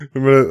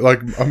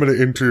I'm gonna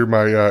enter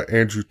my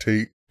Andrew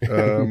Tate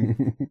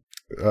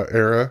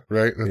era,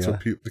 right? That's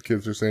what the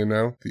kids are saying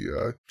now.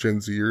 The Gen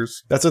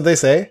Zers. That's what they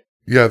say?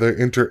 Yeah, they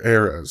enter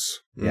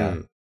eras. Yeah.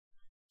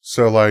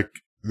 So like,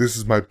 this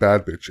is my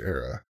bad bitch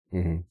era.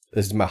 Mm-hmm.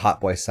 This is my hot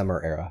boy summer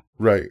era.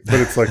 Right, but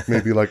it's like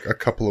maybe like a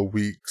couple of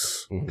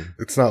weeks. Mm-hmm.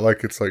 It's not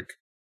like it's like.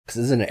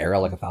 Because isn't an era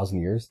like 1,000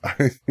 years?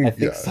 I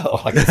think so.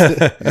 Like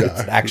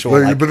it's an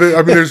actual. But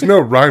I mean, there's no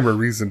rhyme or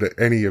reason to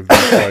any of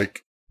these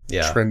like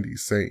trendy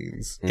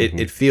sayings.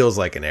 It feels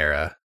like an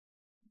era.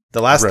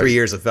 The last 3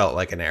 years have felt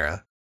like an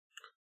era.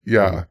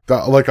 Yeah,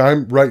 like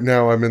I'm right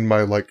now. I'm in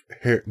my like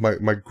hair,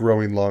 my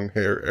growing long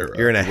hair era.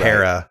 You're in a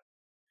hera.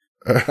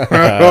 Did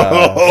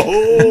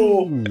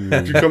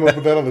you come up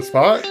with that on the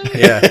spot?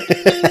 Yeah.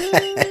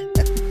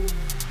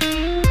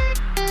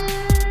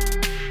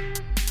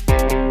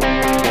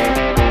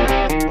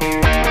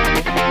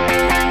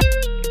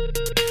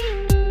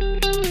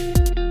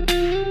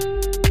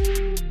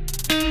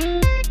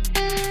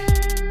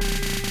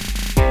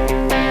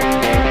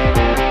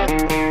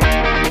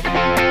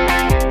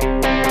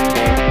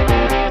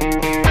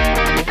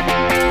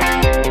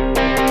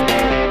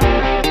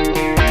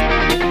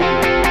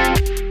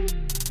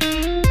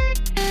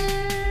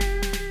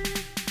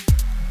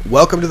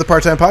 Welcome to the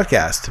Part-Time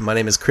Podcast. My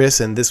name is Chris,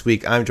 and this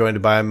week I'm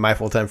joined by my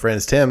full-time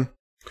friends Tim.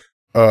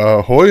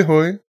 Hoy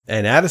hoy.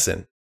 And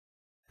Addison.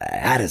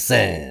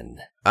 Addison.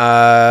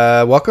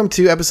 Welcome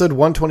to episode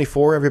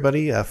 124,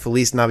 everybody.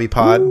 Feliz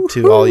Navipod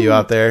to all you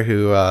out there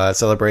who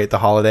celebrate the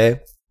holiday.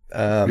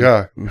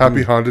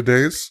 Happy Honda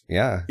days.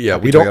 Yeah. Yeah,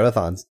 we don't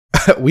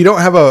we don't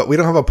have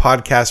a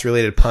podcast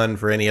related pun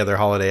for any other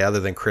holiday other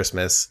than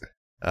Christmas.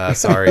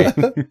 Sorry.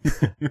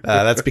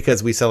 That's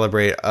because we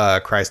celebrate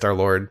Christ our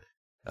Lord.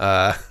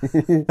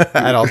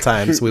 At all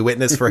times we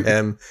witness for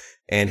him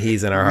and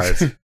he's in our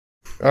hearts.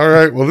 All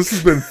right, well, this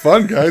has been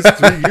fun, guys.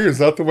 3 years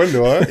out the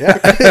window, huh?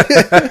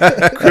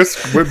 Yeah.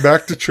 Chris went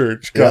back to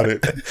church. Got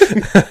it.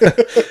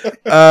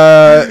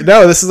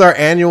 No, this is our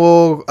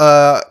annual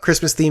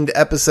Christmas themed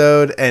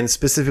episode, and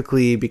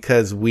specifically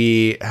because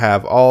we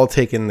have all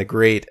taken the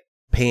great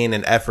pain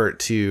and effort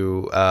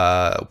to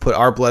put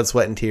our blood,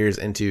 sweat, and tears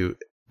into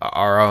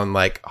our own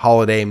like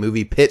holiday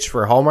movie pitch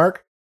for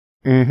Hallmark.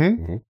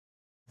 Mm-hmm.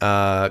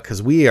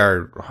 Because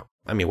we're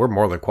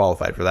more than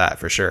qualified for that,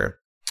 for sure.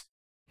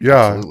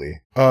 Yeah.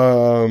 Absolutely.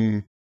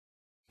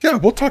 Yeah,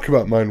 we'll talk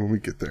about mine when we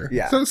get there.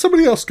 Yeah. So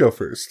somebody else go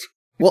first.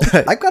 Well,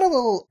 I've got a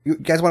little, you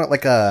guys want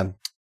like an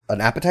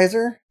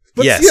appetizer?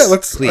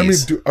 Let's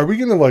please. I mean, are we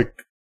going to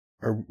like,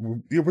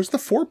 where's the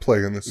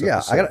foreplay in this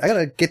episode? I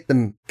gotta get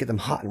them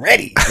hot and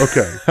ready.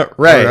 Okay.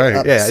 Right.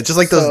 Right. Yeah. It's just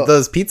like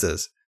those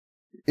pizzas.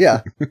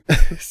 Yeah.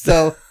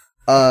 So,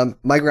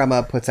 my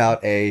grandma puts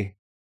out a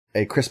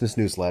Christmas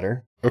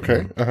newsletter.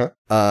 Okay. Uh-huh.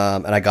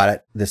 And I got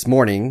it this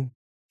morning,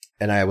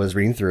 and I was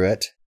reading through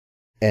it,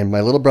 and my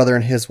little brother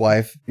and his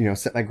wife,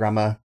 sent my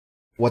grandma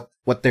what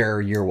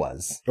their year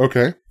was.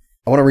 Okay.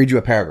 I want to read you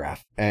a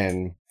paragraph,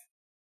 and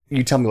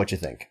you tell me what you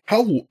think.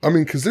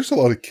 Because there's a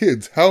lot of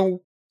kids.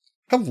 How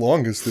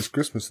long is this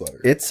Christmas letter?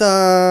 It's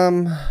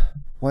 1,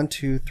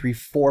 2, 3,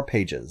 4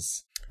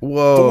 pages.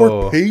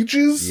 Whoa. 4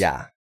 pages?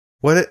 Yeah.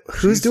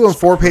 Who's doing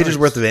 4 pages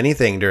worth of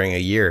anything during a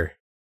year?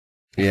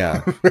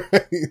 Yeah.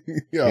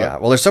 Yeah.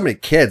 Well, there's so many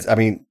kids. I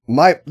mean,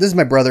 this is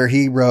my brother.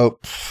 He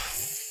wrote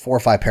 4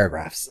 or 5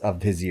 paragraphs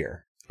of his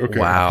year. Okay.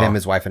 Wow. Him,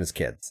 his wife, and his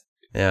kids.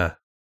 Yeah.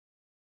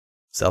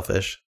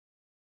 Selfish.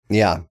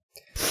 Yeah.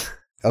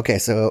 Okay.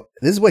 So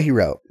this is what he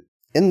wrote.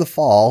 In the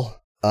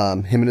fall,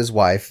 him and his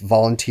wife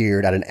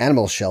volunteered at an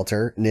animal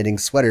shelter, knitting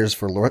sweaters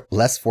for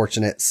less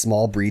fortunate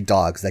small breed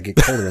dogs that get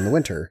colder in the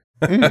winter.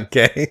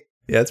 Okay.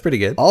 Yeah, that's pretty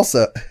good.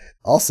 Also,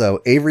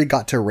 Avery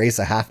got to race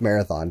a half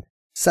marathon.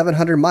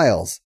 700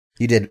 miles.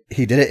 He did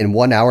it in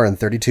 1 hour and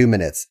 32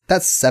 minutes.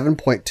 That's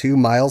 7.2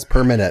 miles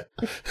per minute.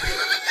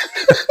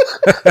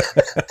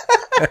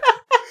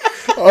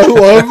 I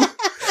love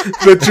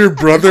that your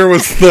brother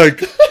was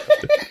like,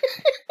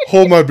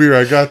 hold my beer,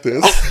 I got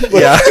this.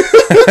 Like, Yeah.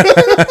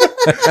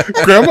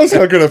 Grandma's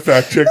not going to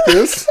fact check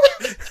this.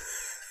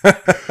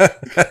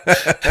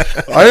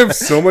 I have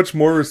so much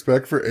more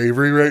respect for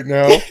Avery right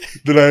now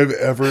than I've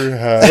ever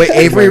had. Wait,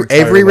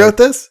 Avery wrote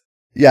this?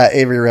 Yeah,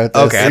 Avery wrote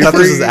this. Okay, I thought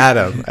this was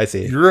Adam. I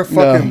see. You're a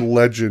fucking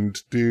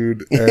legend,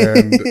 dude.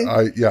 And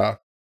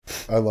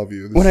I love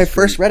you. When I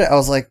first read it, I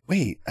was like,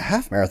 wait, a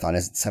half marathon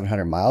isn't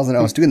 700 miles. And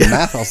I was doing the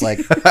math. I was like,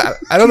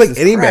 I don't think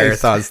any Christ.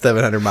 marathon's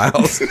 700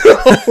 miles.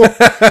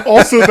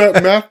 Also,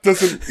 that math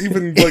doesn't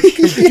even like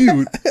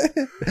compute.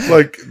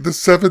 Like the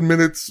 7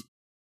 minutes.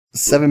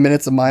 7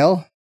 minutes a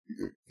mile?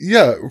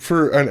 Yeah,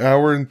 for an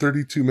hour and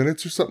 32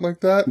 minutes or something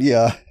like that.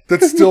 Yeah.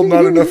 That's still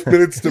not enough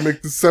minutes to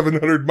make the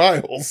 700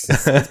 miles.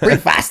 It's pretty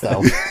fast, though.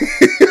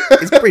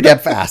 It's pretty damn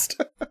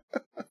fast.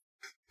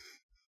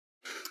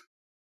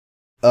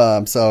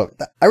 So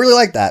I really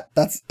like that.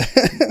 That's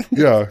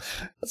Yeah.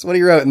 That's what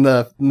he wrote in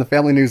the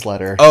family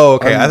newsletter. Oh,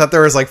 okay. I thought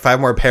there was like 5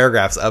 more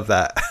paragraphs of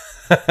that.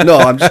 No,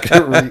 I'm just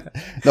gonna read.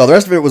 No, the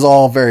rest of it was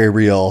all very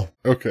real.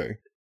 Okay.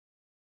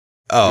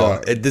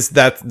 Oh,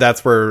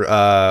 that's where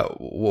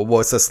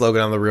what's the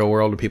slogan on The Real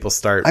World? When people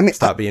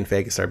stop being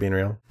fake and start being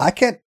real. I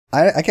can't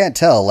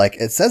tell. Like,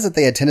 it says that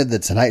they attended the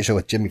Tonight Show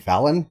with Jimmy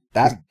Fallon.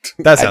 That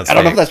sounds I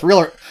don't know fake. if that's real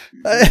or.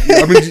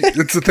 I mean,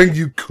 it's a thing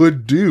you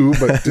could do,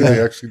 but did they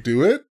actually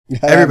do it?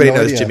 Everybody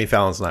knows Jimmy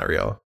Fallon's not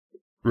real.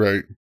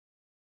 Right.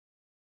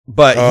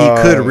 But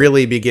he could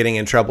really be getting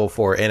in trouble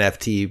for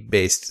NFT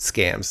based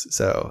scams.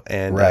 So,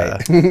 and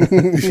right.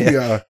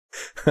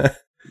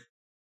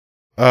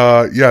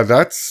 Yeah,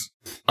 that's,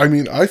 I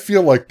mean, I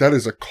feel like that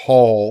is a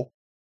call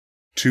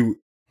to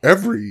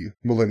every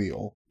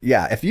millennial.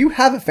 Yeah, if you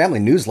have a family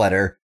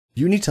newsletter,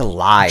 you need to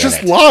lie in it.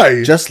 Just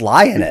lie. Just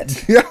lie in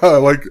it. Yeah,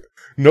 like,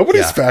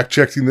 nobody's fact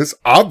checking this,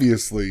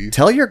 obviously.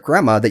 Tell your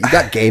grandma that you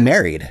got gay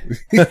married.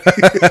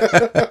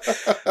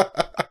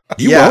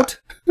 You won't.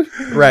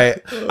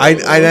 Right.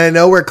 I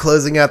know we're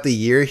closing out the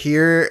year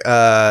here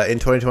in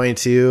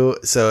 2022,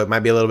 so it might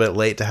be a little bit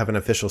late to have an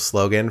official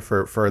slogan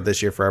for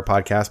this year for our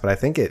podcast, but I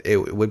think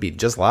it would be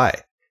just lie.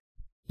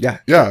 Yeah.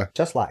 Yeah.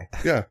 Just lie.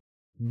 Yeah.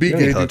 Be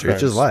gay, do crimes.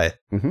 Just lie.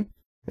 Mm-hmm.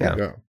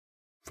 Yeah.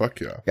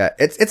 Fuck yeah. Yeah.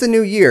 It's a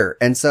new year,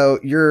 and so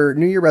your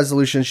New Year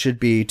resolution should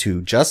be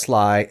to just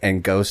lie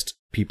and ghost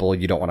people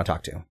you don't want to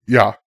talk to.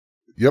 Yeah.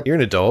 Yep. You're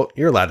an adult.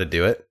 You're allowed to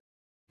do it.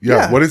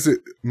 Yeah. What is it?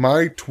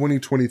 My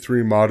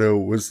 2023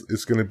 motto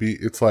is going to be,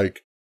 it's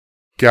like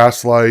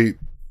gaslight,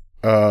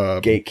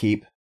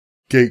 gatekeep,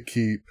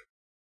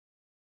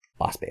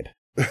 boss babe.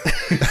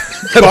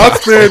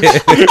 Boss bitch.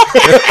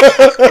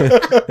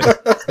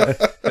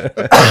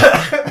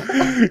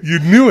 You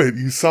knew it.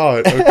 You saw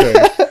it. Okay.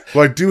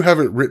 Well, I do have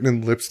it written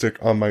in lipstick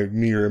on my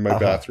mirror in my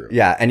bathroom.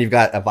 Yeah, and you've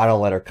got a vinyl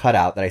letter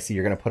cutout that I see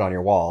you're going to put on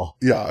your wall.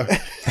 Yeah.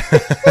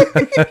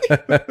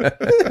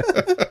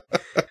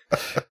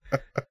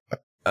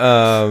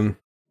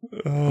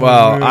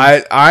 Well,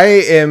 man. I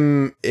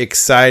am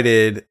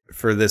excited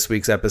for this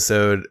week's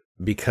episode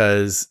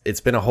because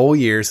it's been a whole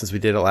year since we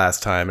did it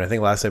last time. And I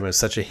think last time it was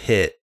such a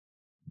hit.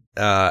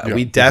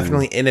 We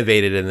definitely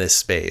innovated in this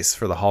space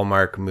for the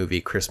Hallmark movie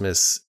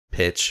Christmas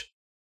pitch.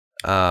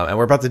 And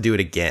we're about to do it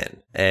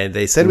again. And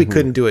they said we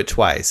couldn't do it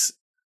twice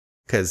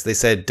because they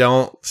said,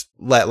 don't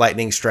let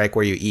lightning strike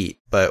where you eat,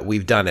 but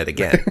we've done it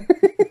again.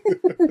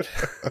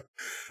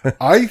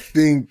 I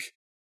think,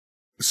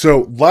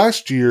 so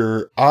last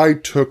year I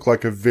took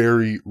like a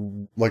very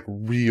like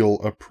real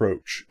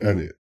approach at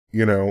it,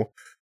 you know,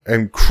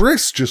 and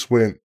Chris just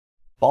went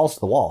balls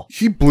to the wall.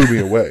 He blew me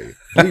away.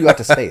 Blew you out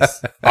to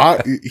space.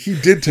 He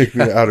did take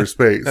me to outer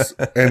space,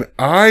 and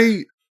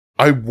I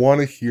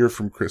want to hear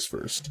from Chris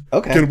first.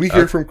 Okay. Can we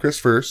hear from Chris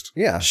first?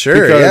 Yeah.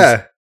 Sure.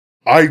 Because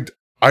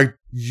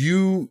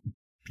you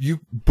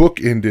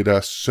bookended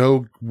us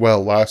so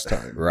well last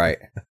time. Right.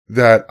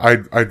 That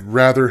I'd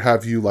rather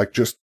have you like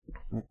just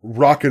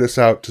rocket us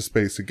out to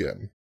space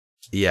again.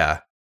 Yeah.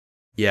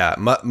 Yeah.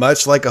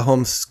 Much like a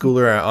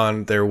homeschooler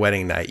on their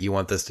wedding night, you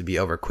want this to be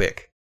over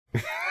quick.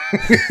 Is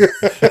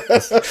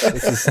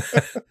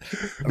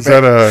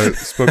that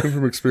spoken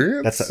from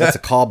experience? That's a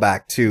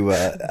callback to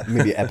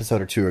maybe an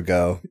episode or two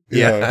ago.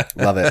 Yeah.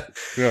 Love it.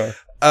 Yeah.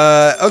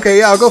 Okay,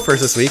 yeah, I'll go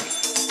first this week.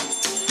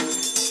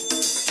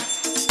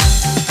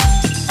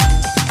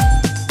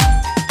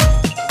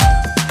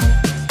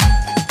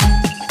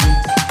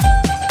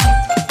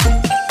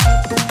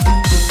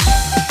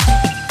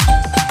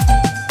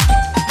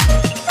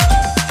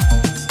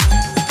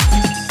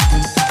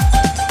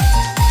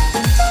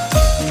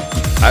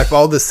 I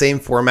followed the same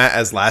format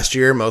as last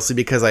year, mostly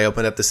because I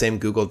opened up the same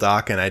Google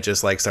Doc and I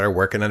just like started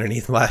working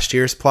underneath last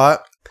year's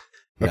plot.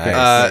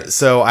 Nice.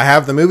 So I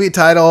have the movie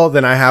title,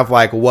 then I have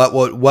like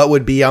what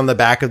would be on the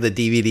back of the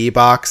DVD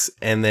box,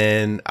 and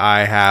then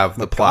I have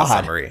the plot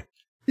summary.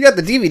 You got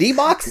the DVD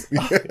box?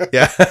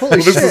 Yeah. Well,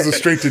 this is a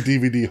straight to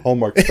DVD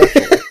Hallmark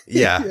special.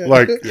 Yeah.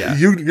 Like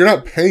you're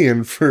not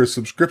paying for a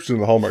subscription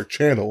to the Hallmark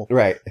Channel.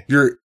 Right.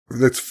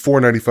 That's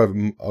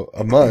 $4.95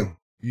 a month.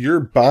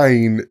 You're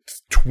buying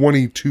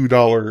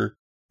 $22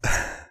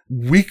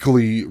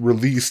 weekly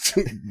released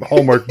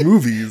Hallmark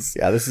movies.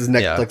 Yeah, this is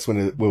Netflix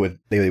when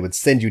they would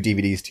send you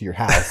DVDs to your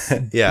house.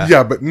 Yeah.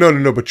 Yeah, but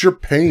no, but you're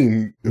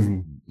paying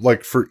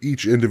like for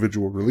each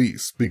individual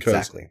release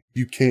because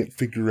you can't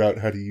figure out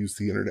how to use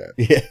the internet.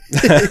 Yeah.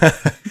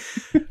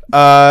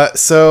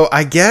 So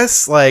I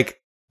guess like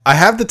I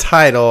have the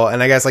title,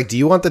 and I guess like, do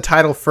you want the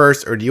title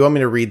first, or do you want me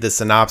to read the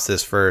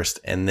synopsis first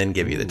and then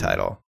give you the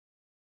title?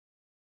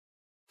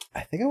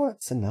 I think I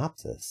want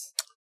synopsis.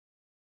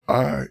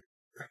 I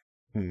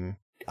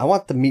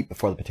want the meat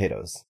before the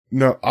potatoes.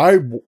 No, I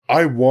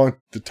want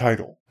the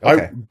title.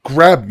 Okay.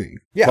 Grab me.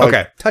 Yeah. Like,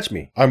 okay. Touch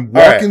me. I'm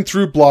walking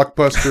through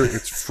Blockbuster.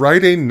 It's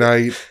Friday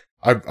night.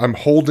 I'm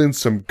holding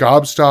some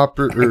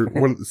Gobstopper or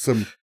what?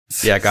 Some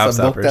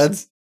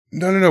Gobstoppers.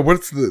 No.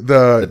 What's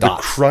the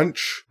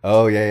crunch?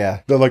 Oh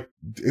yeah.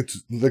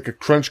 It's like a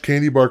crunch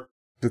candy bar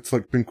that's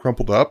like been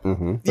crumpled up.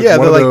 Mm-hmm. Like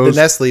the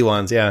Nestle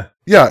ones. Yeah.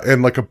 Yeah,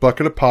 and like a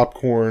bucket of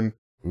popcorn.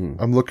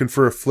 I'm looking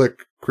for a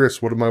flick.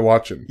 Chris, what am I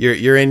watching?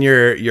 You're in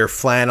your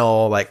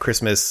flannel like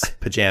Christmas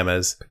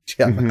pajamas.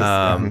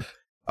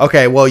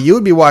 Okay, well, you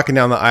would be walking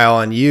down the aisle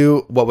and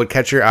what would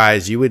catch your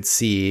eyes, you would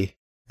see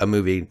a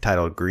movie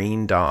titled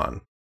Green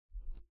Dawn.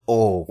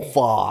 Oh,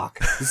 fuck.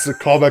 This is a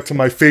callback to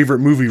my favorite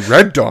movie,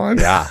 Red Dawn.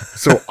 Yeah.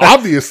 So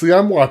obviously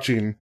I'm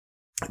watching.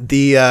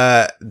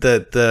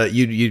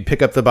 You'd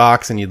pick up the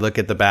box and you'd look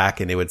at the back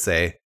and it would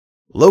say,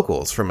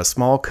 locals from a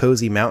small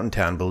cozy mountain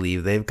town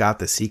believe they've got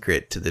the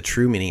secret to the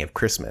true meaning of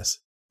Christmas.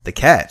 The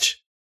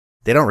catch,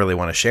 they don't really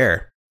want to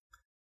share.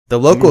 The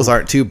locals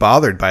aren't too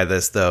bothered by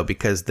this though,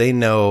 because they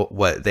know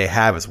what they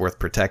have is worth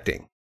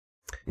protecting.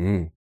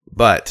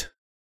 But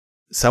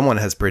someone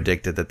has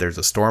predicted that there's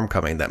a storm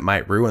coming that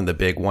might ruin the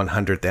big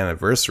 100th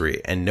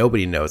anniversary, and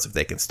nobody knows if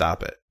they can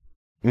stop it.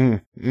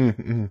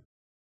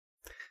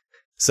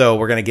 So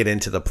we're going to get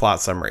into the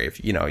plot summary.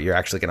 If you're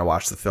actually going to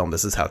watch the film,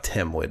 this is how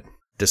Tim would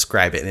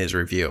describe it in his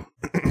review.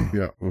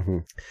 Yeah.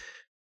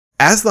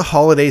 As the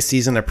holiday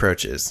season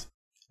approaches,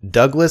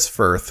 Douglas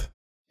Firth,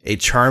 a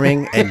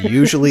charming and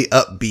usually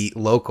upbeat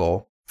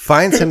local,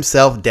 finds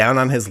himself down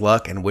on his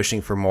luck and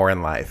wishing for more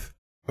in life.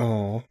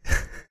 Oh.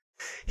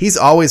 He's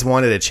always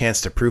wanted a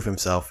chance to prove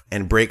himself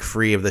and break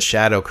free of the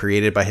shadow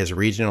created by his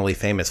regionally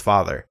famous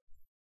father.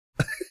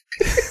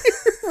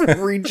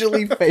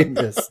 Regionally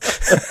famous.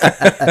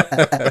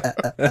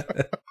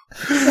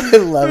 I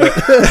love it.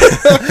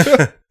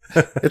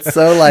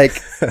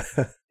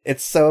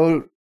 It's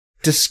so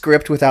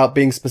descript without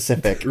being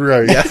specific.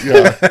 Right.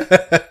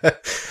 Yeah.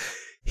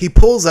 He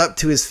pulls up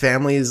to his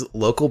family's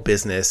local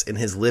business in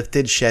his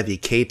lifted Chevy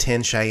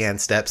K10 Cheyenne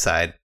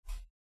stepside.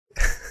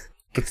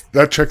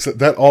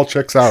 That all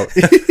checks out.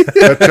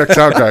 That checks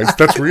out, guys.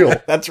 That's real.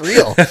 That's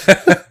real.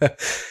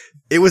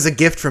 It was a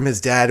gift from his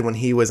dad when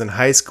he was in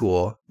high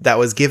school that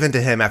was given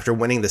to him after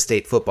winning the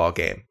state football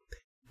game.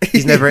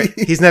 He's never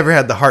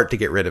had the heart to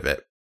get rid of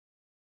it.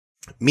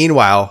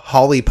 Meanwhile,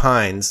 Holly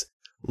Pines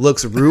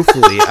looks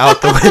ruefully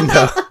out the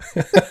window.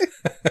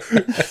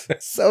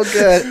 So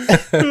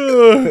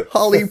good.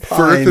 Holly Pines.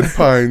 Firth and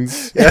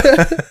Pines.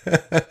 Yeah.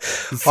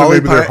 So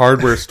maybe their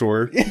hardware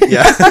store.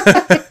 Yeah.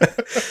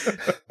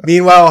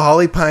 Meanwhile,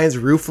 Holly Pines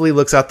ruefully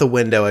looks out the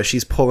window as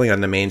she's pulling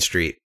onto Main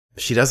Street.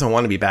 She doesn't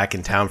want to be back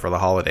in town for the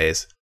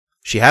holidays.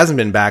 She hasn't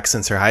been back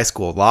since her high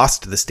school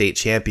lost the state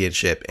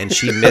championship and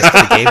she missed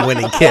the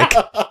game-winning kick.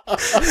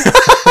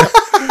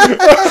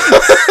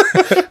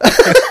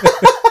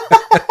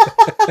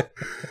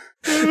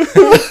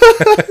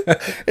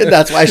 And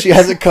that's why she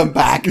hasn't come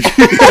back.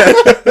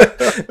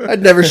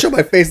 I'd never show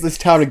my face in this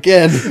town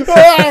again.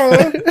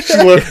 She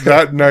left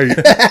that night.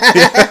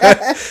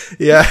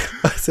 Yeah.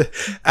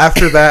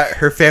 After that,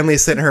 her family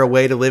sent her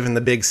away to live in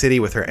the big city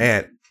with her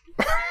aunt.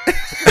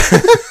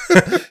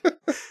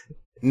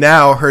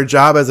 Now, her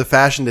job as a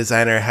fashion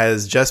designer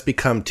has just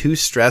become too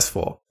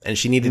stressful, and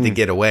she needed to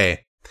get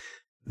away.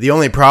 The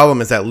only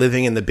problem is that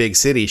living in the big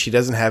city, she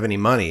doesn't have any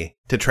money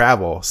to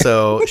travel,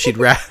 so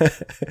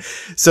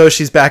so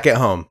she's back at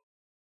home.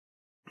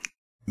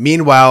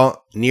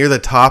 Meanwhile, near the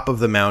top of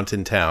the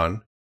mountain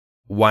town,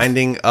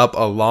 winding up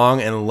a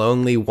long and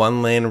lonely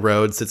one-lane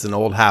road sits an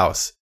old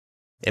house.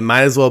 It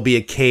might as well be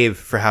a cave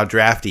for how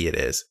drafty it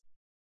is.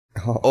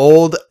 Oh.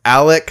 Old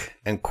Alec,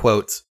 and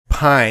quotes,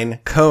 Pine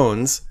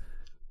Cones,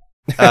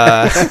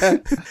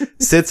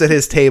 sits at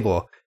his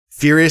table,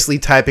 furiously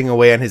typing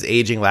away on his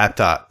aging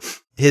laptop.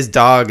 His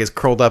dog is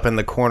curled up in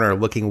the corner,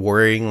 looking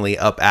worryingly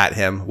up at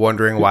him,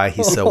 wondering why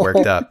he's so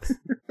worked up.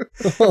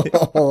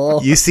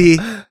 You see,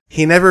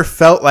 he never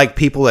felt like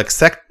people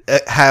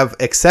have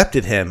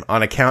accepted him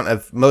on account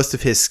of most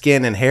of his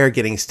skin and hair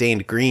getting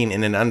stained green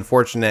in an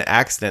unfortunate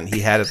accident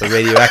he had at the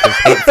radioactive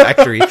paint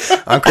factory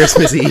on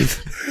Christmas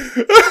Eve.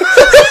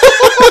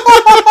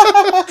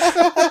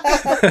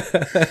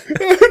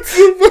 That's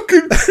the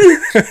fucking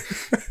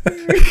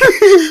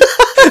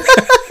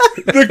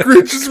The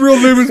Grinch's real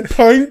name is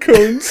Pine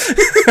Cones.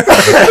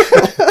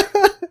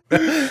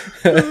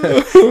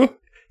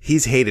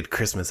 He's hated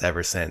Christmas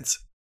ever since.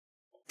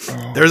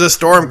 There's a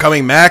storm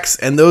coming, Max,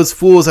 and those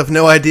fools have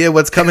no idea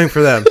what's coming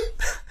for them.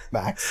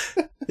 Max.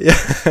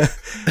 Yeah.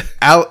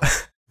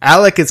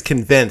 Alec is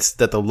convinced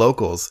that the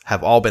locals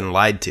have all been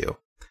lied to.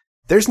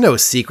 There's no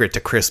secret to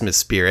Christmas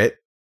spirit.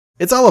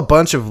 It's all a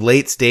bunch of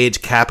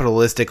late-stage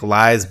capitalistic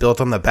lies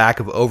built on the back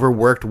of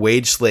overworked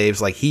wage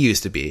slaves like he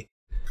used to be.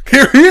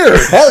 Hear, hear!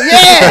 Hell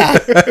yeah!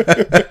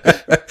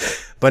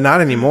 But not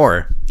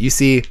anymore. You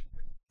see,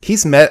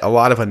 he's met a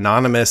lot of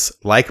anonymous,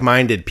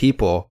 like-minded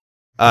people,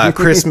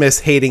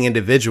 Christmas-hating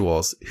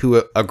individuals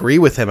who agree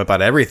with him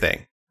about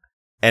everything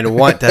and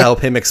want to help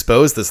him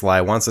expose this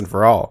lie once and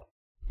for all.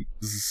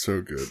 This is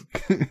so good.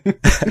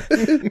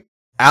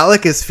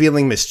 Alec is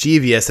feeling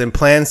mischievous and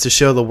plans to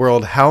show the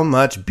world how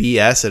much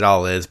BS it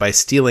all is by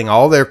stealing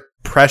all their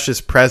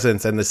precious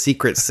presents and the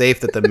secret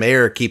safe that the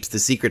mayor keeps the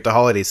secret to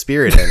holiday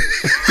spirit in.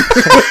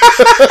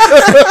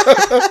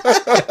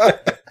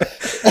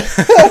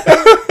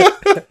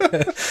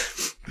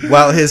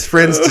 While his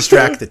friends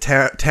distract the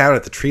town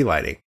at the tree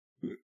lighting.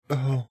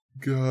 Oh,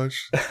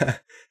 gosh.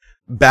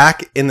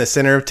 Back in the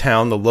center of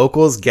town, the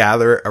locals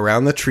gather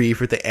around the tree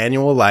for the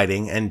annual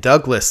lighting, and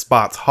Douglas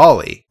spots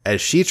Holly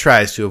as she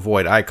tries to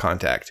avoid eye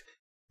contact.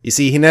 You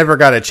see, he never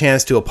got a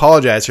chance to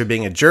apologize for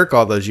being a jerk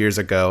all those years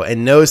ago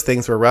and knows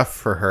things were rough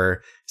for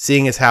her,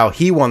 seeing as how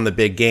he won the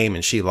big game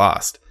and she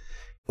lost.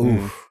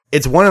 Oof.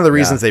 It's one of the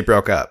reasons they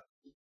broke up.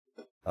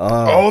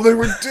 Oh, they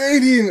were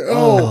dating.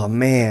 Oh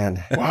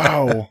man.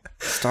 Wow.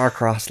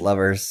 Star-crossed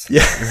lovers.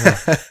 Yeah.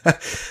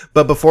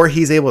 But before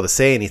he's able to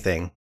say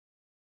anything,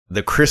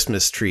 the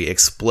Christmas tree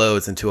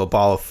explodes into a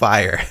ball of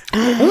fire.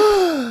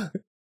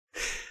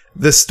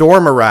 The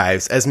storm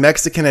arrives as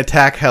Mexican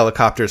attack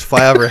helicopters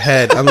fly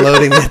overhead,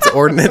 unloading its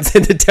ordnance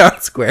into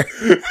town square.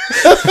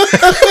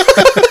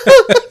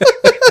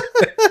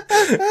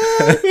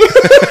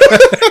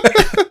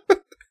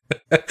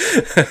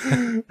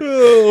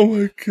 Oh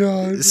my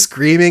god.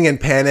 Screaming and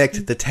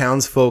panicked, the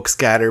townsfolk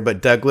scatter,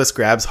 but Douglas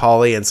grabs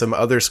Holly and some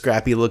other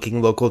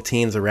scrappy-looking local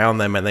teens around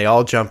them, and they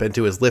all jump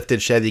into his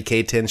lifted Chevy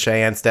K10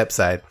 Cheyenne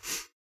stepside.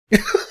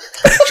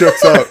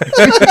 Checks out.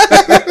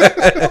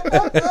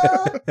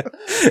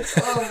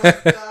 Oh my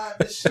god,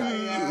 the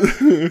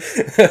Cheyenne.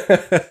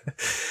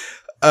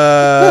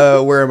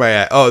 Where am I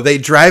at? Oh, they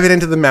drive it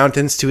into the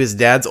mountains to his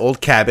dad's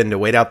old cabin to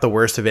wait out the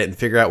worst of it and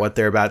figure out what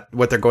they're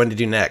going to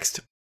do next.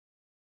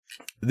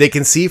 They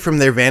can see from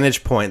their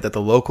vantage point that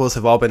the locals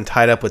have all been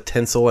tied up with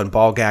tinsel and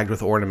ball gagged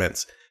with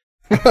ornaments.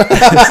 The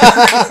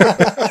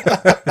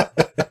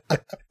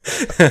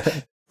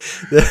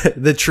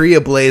tree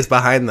ablaze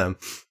behind them.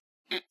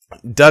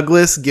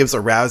 Douglas gives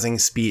a rousing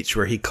speech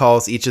where he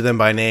calls each of them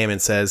by name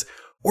and says,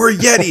 "We're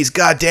Yetis,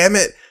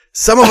 goddammit!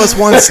 Some of us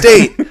won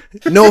state.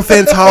 No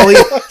offense, Holly,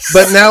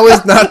 but now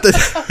is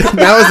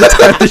the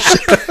time to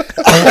show.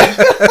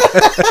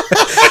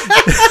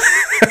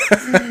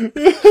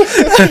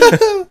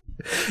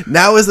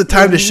 Now is the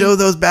time to show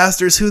those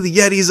bastards who the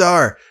Yetis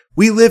are.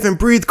 We live and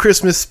breathe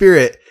Christmas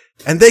spirit,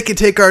 and they can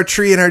take our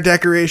tree and our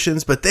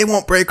decorations, but they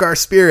won't break our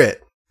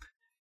spirit."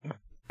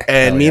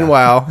 And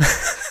meanwhile,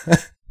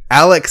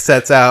 Alex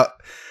sets out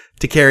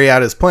to carry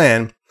out his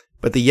plan,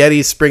 but the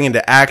Yetis spring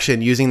into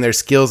action using their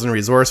skills and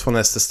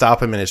resourcefulness to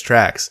stop him in his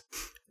tracks.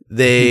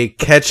 They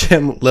catch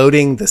him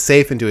loading the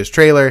safe into his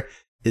trailer,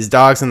 his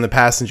dog's in the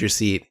passenger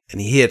seat,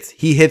 and he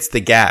hits the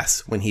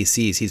gas when he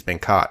sees he's been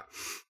caught.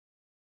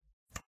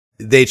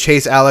 They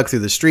chase Alec through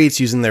the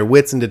streets using their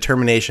wits and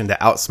determination to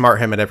outsmart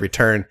him at every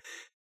turn.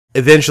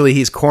 Eventually,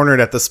 he's cornered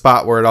at the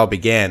spot where it all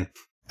began,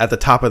 at the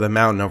top of the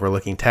mountain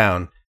overlooking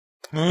town.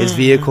 His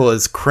vehicle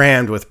is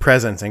crammed with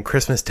presents and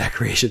Christmas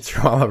decorations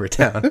from all over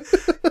town.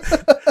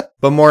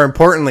 But more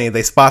importantly,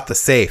 they spot the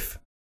safe.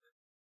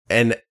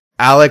 And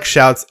Alec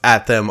shouts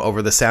at them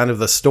over the sound of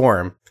the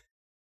storm,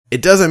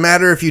 "It doesn't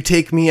matter if you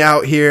take me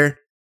out here,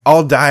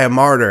 I'll die a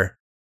martyr.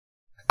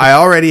 I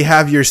already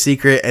have your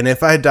secret, and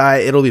if I die,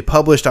 it'll be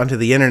published onto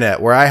the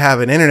internet, where I have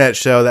an internet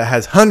show that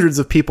has hundreds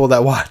of people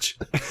that watch."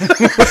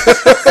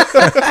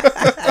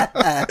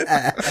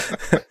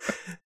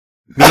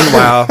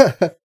 Meanwhile,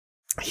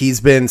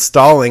 he's been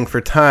stalling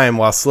for time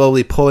while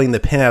slowly pulling the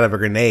pin out of a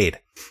grenade.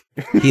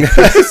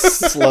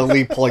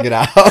 Slowly pulling it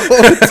out.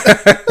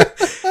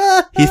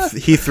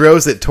 He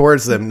throws it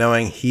towards them,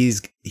 knowing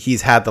he's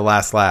had the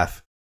last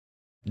laugh.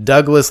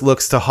 Douglas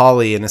looks to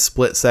Holly in a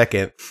split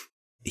second.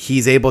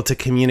 He's able to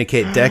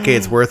communicate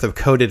decades worth of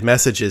coded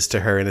messages to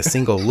her in a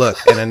single look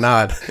and a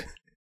nod.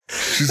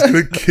 She's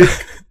gonna kick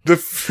the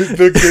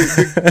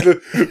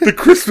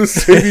Christmas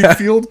saving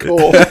field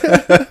goal.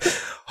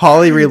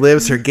 Holly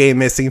relives her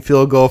game-missing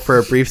field goal for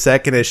a brief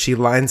second as she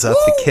lines up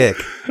the kick.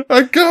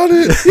 I got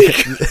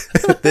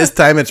it. This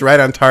time it's right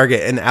on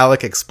target, and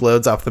Alec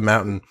explodes off the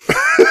mountain.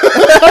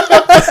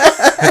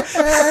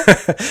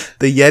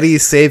 The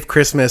Yetis save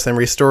Christmas and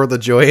restore the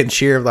joy and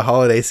cheer of the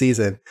holiday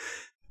season.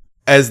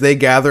 As they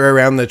gather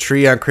around the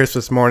tree on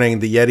Christmas morning,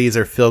 the Yetis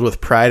are filled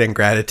with pride and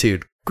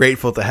gratitude,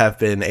 grateful to have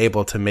been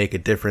able to make a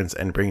difference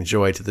and bring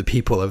joy to the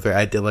people of their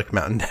idyllic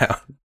mountain town.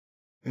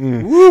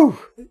 Woo!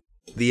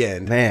 The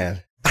end.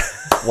 Man.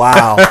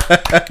 Wow.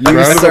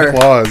 Round of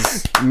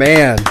applause.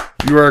 Man.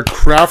 You are a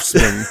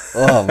craftsman.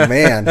 Oh,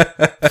 man.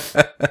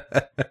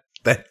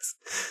 Thanks.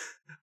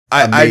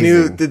 I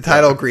knew the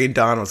title Green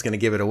Dawn was going to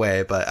give it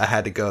away, but I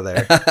had to go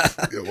there.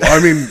 I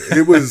mean,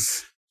 it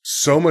was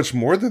so much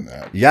more than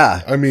that.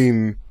 Yeah. I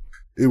mean,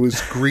 it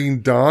was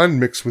Green Dawn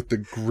mixed with the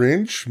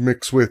Grinch,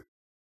 mixed with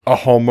a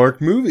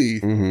Hallmark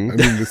movie. Mm-hmm. I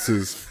mean, this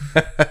is,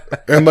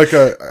 and like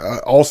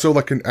also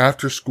like an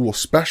after school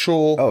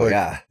special. Oh, like,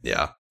 yeah.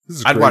 Yeah.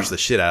 I'd watch the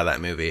shit out of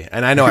that movie.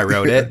 And I know I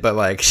wrote it, but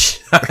like,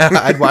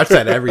 I'd watch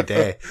that every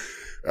day.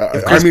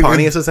 If Chris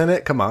Pontius was in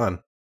it, come on.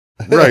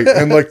 Right.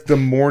 And like the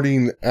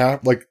morning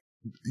app, like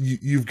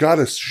you've got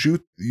to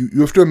shoot, you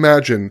have to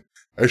imagine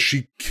as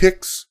she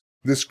kicks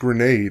this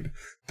grenade,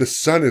 the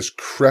sun is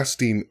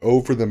cresting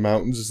over the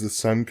mountains as the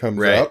sun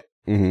comes up.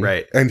 Mm-hmm.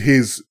 Right. And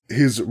his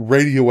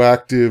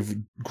radioactive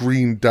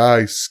green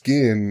dye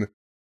skin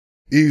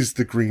is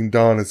the Green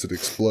Dawn as it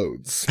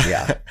explodes.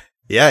 Yeah.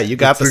 Yeah, you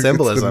got the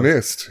symbolism.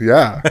 It's the mist.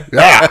 Yeah.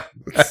 Yeah.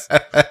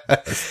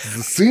 It's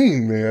the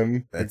scene,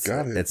 man. I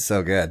got it. It's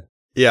so good.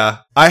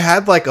 Yeah. I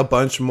had like a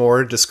bunch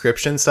more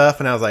description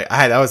stuff, and I was like,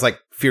 I was like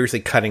furiously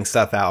cutting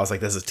stuff out. I was like,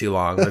 this is too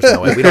long. There's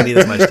no way. We don't need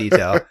as much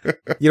detail.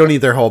 You don't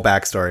need their whole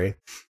backstory.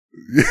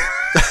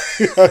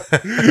 He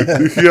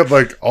had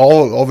like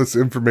all this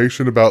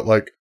information about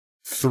like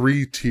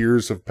 3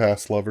 tiers of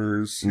past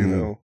lovers, you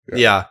know.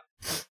 Yeah.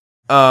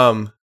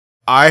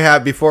 I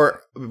have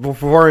before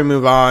we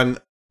move on,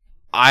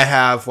 I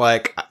have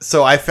like,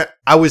 so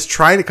I was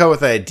trying to come up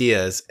with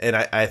ideas, and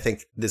I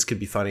think this could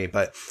be funny,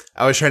 but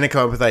I was trying to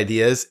come up with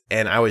ideas,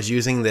 and I was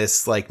using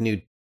this like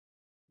new,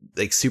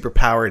 like super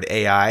powered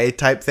AI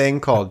type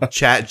thing called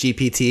Chat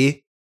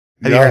GPT.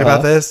 Have you heard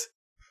about this?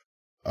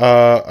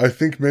 I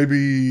think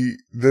maybe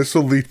this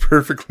will lead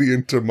perfectly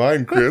into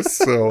mine, Chris.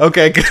 So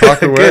okay, good.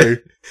 Talk away.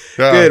 Good.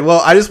 Yeah. Good.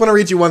 Well, I just want to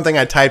read you one thing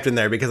I typed in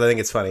there because I think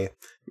it's funny.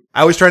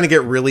 I was trying to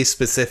get really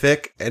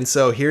specific, and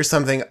so here's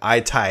something I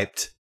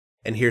typed,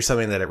 and here's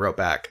something that it wrote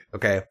back.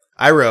 Okay,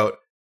 I wrote,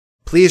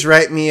 "Please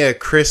write me a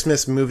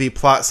Christmas movie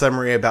plot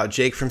summary about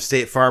Jake from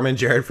State Farm and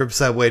Jared from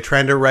Subway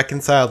trying to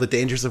reconcile the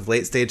dangers of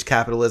late-stage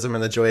capitalism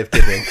and the joy of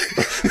giving."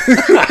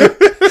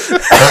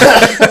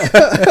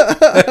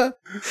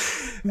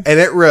 And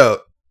it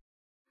wrote,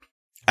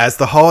 "As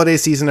the holiday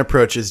season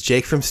approaches,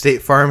 Jake from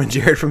State Farm and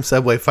Jared from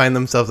Subway find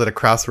themselves at a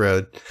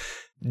crossroad.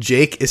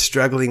 Jake is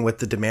struggling with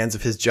the demands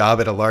of his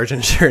job at a large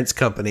insurance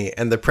company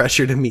and the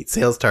pressure to meet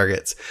sales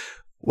targets,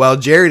 while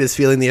Jared is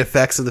feeling the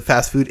effects of the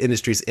fast food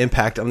industry's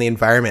impact on the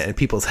environment and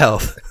people's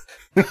health.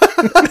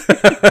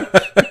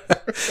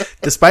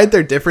 Despite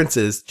their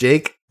differences,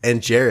 Jake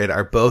and Jared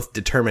are both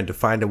determined to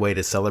find a way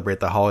to celebrate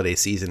the holiday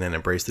season and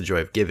embrace the joy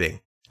of giving.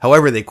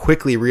 However, they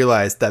quickly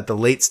realize that the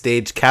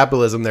late-stage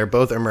capitalism they're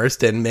both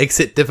immersed in makes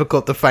it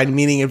difficult to find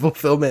meaning and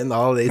fulfillment in the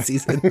holiday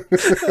season."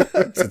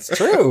 It's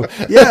true.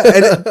 Yeah,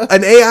 and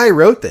an AI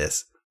wrote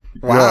this.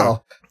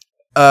 Wow.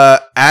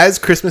 As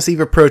Christmas Eve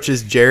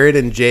approaches, Jared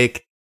and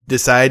Jake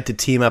decide to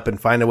team up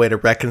and find a way to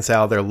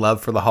reconcile their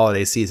love for the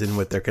holiday season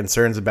with their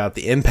concerns about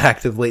the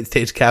impact of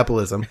late-stage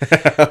capitalism.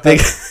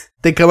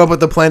 They come up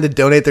with a plan to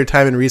donate their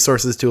time and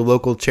resources to a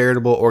local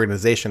charitable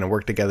organization and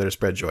work together to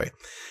spread joy.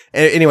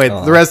 And anyway,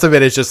 the rest of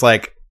it is just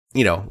like,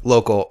 you know,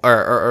 local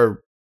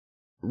or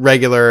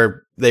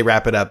regular. They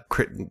wrap it up,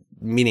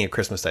 meaning of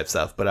Christmas type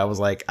stuff. But I was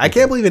like, I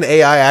can't believe an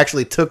AI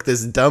actually took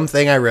this dumb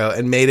thing I wrote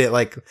and made it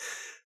like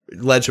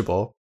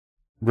legible.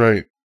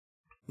 Right.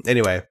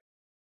 Anyway.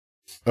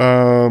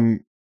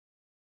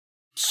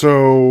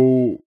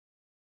 So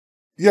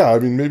yeah, I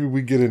mean, maybe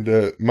we get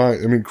into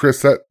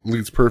Chris, that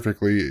leads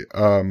perfectly.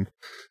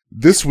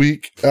 This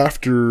week,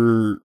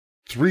 after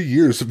 3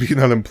 years of being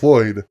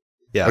unemployed,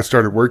 I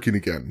started working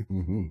again.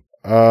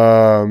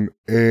 Mm-hmm.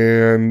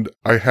 And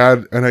I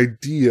had an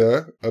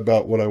idea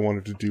about what I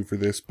wanted to do for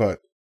this,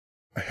 but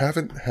I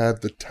haven't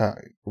had the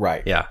time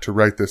to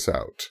write this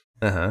out.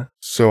 Uh-huh.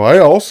 So I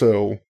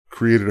also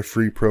created a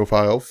free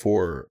profile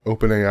for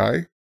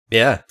OpenAI.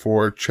 Yeah.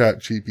 For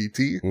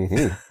ChatGPT.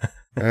 Mm-hmm.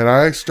 And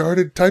I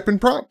started typing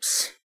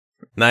prompts.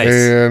 Nice.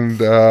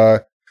 And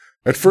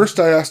at first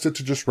I asked it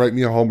to just write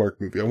me a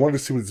Hallmark movie. I wanted to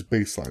see what its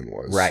baseline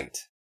was. Right.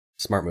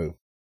 Smart move.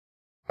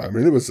 I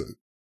mean, it was an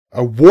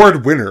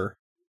award winner.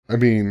 I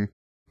mean,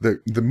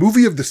 the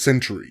movie of the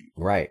century.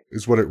 Right.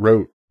 Is what it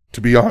wrote,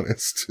 to be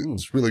honest. It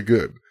was really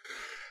good.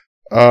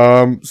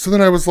 So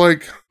then I was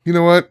like, you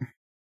know what?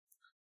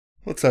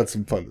 Let's add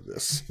some fun to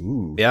this.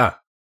 Ooh. Yeah.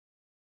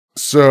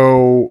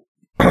 So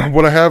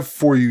what I have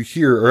for you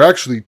here are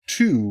actually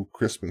 2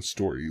 Christmas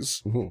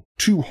stories,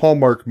 2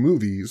 Hallmark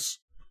movies.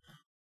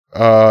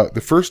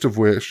 The first of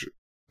which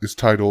is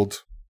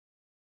titled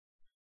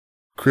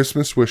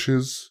Christmas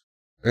Wishes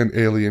and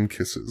Alien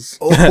Kisses.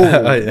 Oh,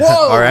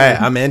 whoa! All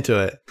right, I'm into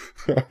it.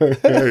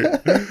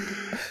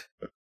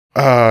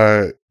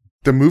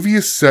 The movie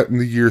is set in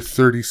the year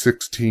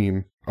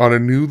 3016 on a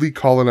newly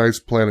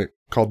colonized planet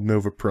called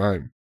Nova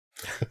Prime,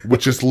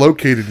 which is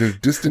located in a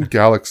distant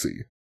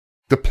galaxy.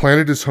 The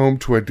planet is home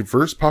to a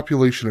diverse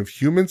population of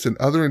humans and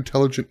other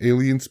intelligent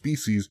alien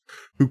species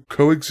who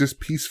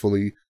coexist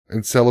peacefully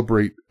and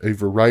celebrate a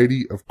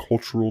variety of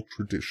cultural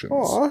traditions.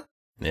 Aww.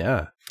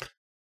 Yeah.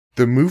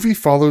 The movie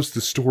follows the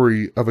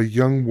story of a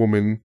young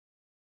woman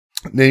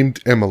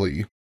named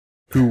Emily,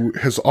 who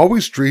has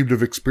always dreamed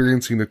of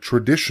experiencing a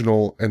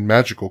traditional and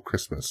magical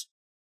Christmas.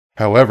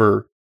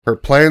 However, her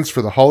plans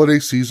for the holiday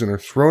season are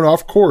thrown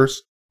off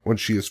course when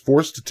she is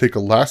forced to take a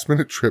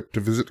last-minute trip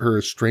to visit her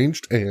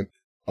estranged aunt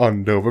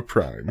on Nova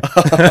Prime.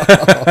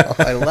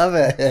 I love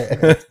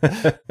it.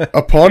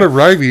 Upon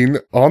arriving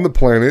on the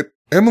planet,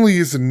 Emily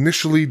is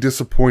initially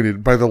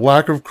disappointed by the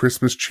lack of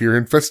Christmas cheer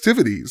and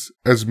festivities,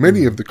 as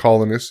many of the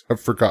colonists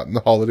have forgotten the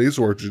holiday's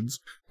origins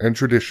and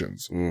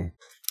traditions.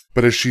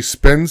 But as she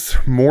spends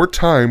more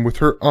time with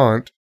her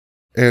aunt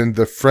and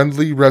the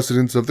friendly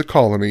residents of the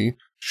colony,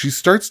 she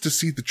starts to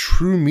see the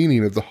true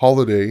meaning of the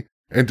holiday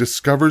and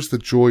discovers the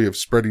joy of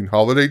spreading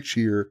holiday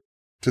cheer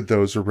to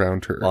those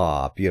around her.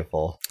 Aw,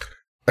 beautiful.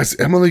 As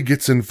Emily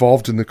gets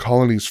involved in the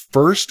colony's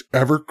first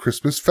ever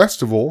Christmas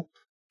festival,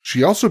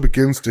 she also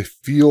begins to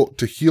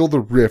heal the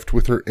rift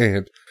with her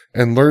aunt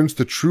and learns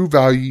the true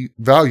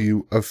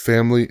value of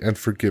family and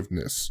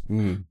forgiveness.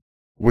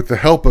 With the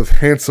help of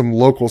handsome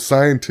local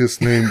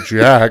scientist named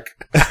Jack,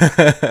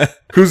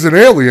 who's an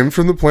alien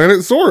from the planet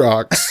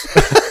Zorox.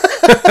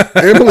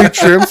 Emily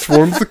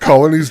transforms the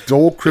colony's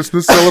dull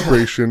Christmas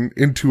celebration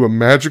into a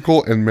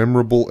magical and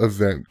memorable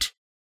event.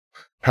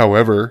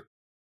 However,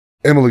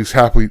 Emily's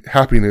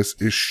happiness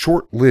is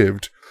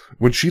short-lived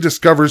when she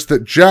discovers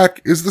that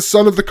Jack is the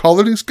son of the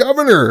colony's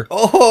governor.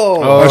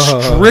 Oh, A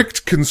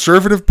strict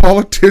conservative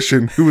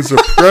politician who is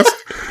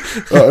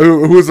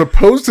who is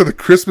opposed to the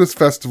Christmas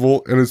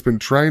festival and has been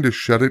trying to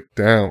shut it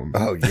down.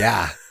 oh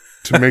yeah.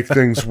 To make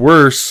things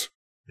worse,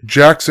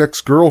 Jack's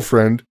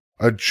ex-girlfriend,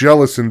 a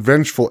jealous and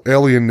vengeful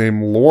alien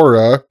named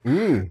Laura,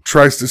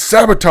 tries to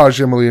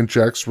sabotage Emily and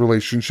Jack's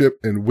relationship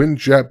and win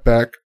Jack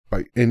back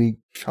by any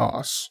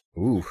cost.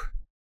 Ooh.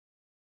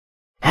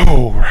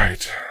 Oh,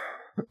 right.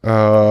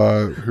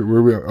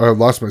 I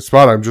lost my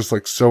spot. I'm just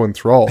like so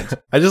enthralled.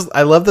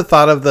 I love the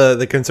thought of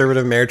the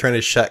conservative mayor trying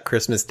to shut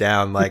Christmas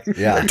down. Like,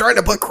 Yeah. they're trying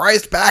to put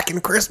Christ back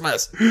in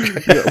Christmas.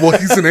 Yeah, well,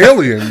 he's an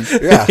alien.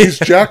 Yeah. He's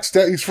Jack's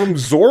dad. He's from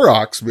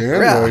Zorox,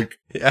 man. Yeah. Like,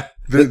 Yeah.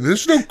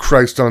 there's no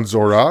Christ on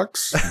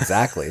Zorox.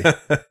 Exactly.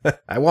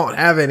 I won't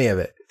have any of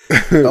it.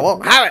 I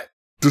won't have it.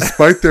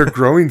 Despite their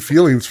growing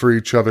feelings for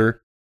each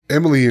other,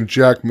 Emily and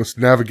Jack must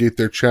navigate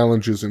their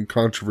challenges and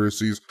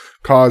controversies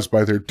caused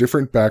by their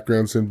different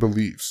backgrounds and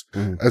beliefs,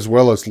 as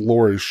well as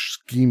Laura's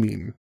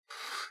scheming,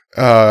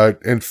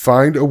 and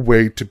find a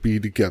way to be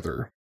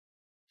together.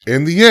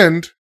 In the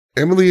end,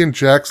 Emily and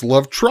Jack's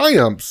love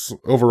triumphs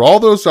over all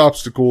those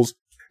obstacles,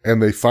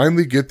 and they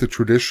finally get the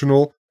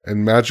traditional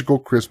and magical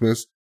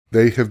Christmas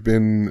they have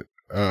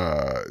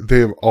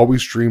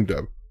always dreamed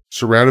of,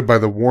 surrounded by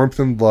the warmth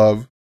and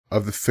love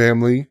of the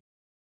family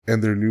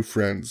and their new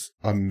friends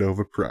on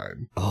Nova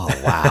Prime. Oh,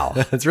 wow.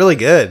 It's really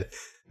good.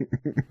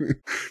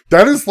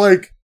 That is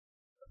like,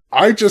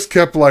 I just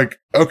kept like,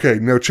 okay,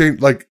 no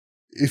change. Like,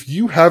 if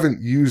you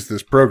haven't used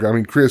this program, I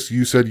mean, Chris,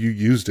 you said you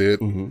used it.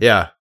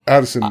 Yeah.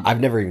 Addison,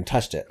 I've never even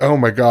touched it. oh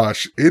my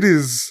gosh, it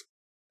is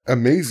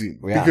amazing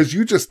Yeah. because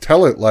you just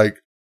tell it like,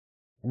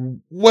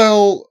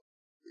 well,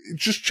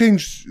 just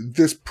change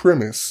this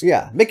premise.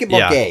 Yeah. Make it more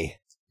Yeah. gay.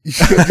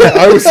 Yeah,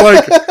 I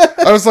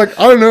was like,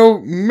 I don't know,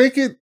 make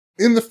it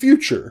in the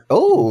future.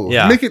 Oh.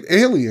 Yeah. Make it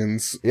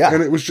aliens. Yeah.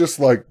 And it was just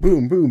like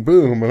boom, boom,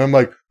 boom. And I'm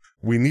like,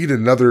 we need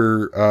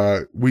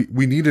another,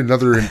 we need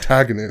another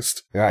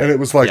antagonist. Right. And it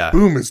was like, Yeah.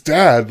 boom, his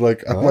dad.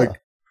 Like, I'm Oh.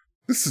 like,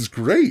 this is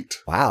great.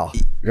 Wow.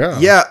 Yeah.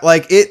 Yeah,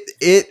 like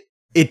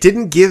it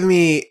didn't give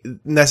me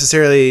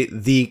necessarily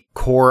the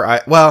core.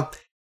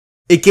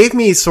 It gave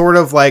me sort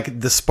of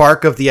like the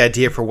spark of the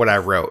idea for what I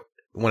wrote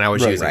when I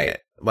was using Right.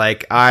 it.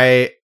 Like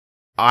I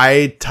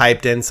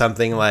typed in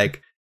something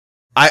like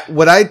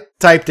what I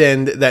typed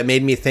in that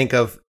made me think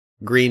of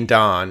Green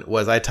Dawn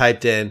was I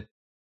typed in,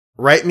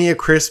 write me a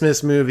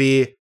Christmas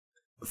movie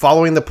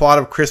following the plot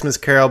of Christmas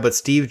Carol, but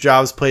Steve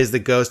Jobs plays the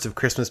ghost of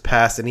Christmas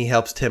past and he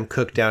helps Tim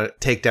Cook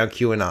take down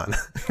QAnon.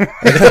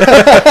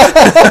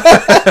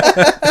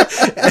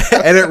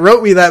 And it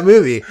wrote me that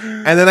movie.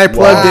 And then I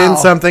plugged Wow. in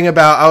something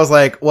about, I was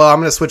like, well, I'm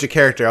going to switch a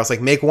character. I was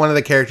like, make one of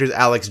the characters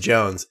Alex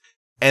Jones.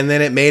 And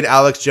then it made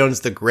Alex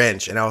Jones the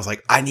Grinch. And I was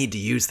like, I need to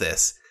use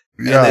this.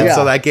 Yeah. And then, Yeah.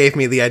 so that gave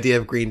me the idea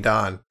of Green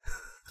Dawn.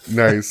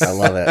 Nice. I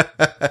love it.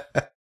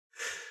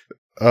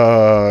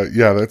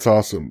 Yeah, that's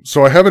awesome.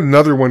 So I have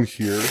another one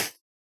here.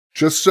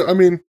 Just so, I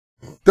mean,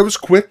 that was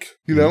quick,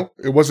 you know?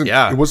 It wasn't,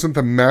 Yeah. it wasn't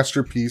the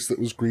masterpiece that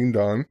was Green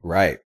Dawn.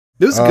 Right.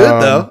 It was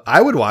good, though.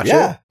 I would watch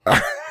Yeah.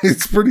 it.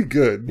 It's pretty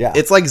good. Yeah.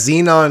 It's like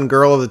Xenon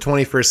Girl of the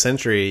 21st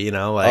Century, you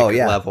know, like Oh,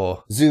 yeah.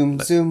 level. Zoom,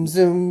 zoom,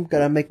 zoom.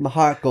 Gotta make my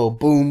heart go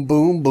boom,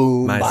 boom,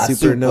 boom. My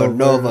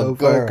supernova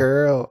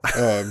girl.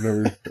 Oh, I've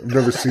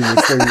never seen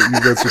this thing that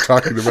you guys are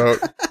talking about.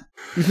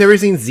 You've never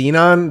seen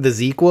Xenon, the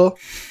sequel?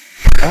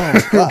 Oh,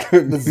 my God.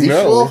 The No.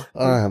 sequel?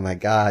 Oh, my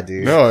God,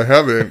 dude. No, I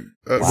haven't.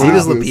 Wow.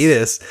 Zetas What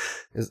Lapidus.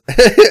 is this?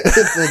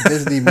 It's a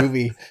Disney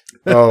movie.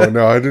 Oh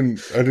no, I didn't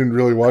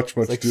really watch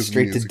much It's like Disney.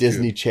 straight to as a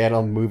Disney kid.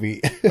 Channel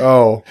movie.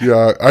 Oh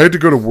yeah, I had to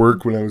go to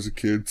work when I was a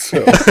kid.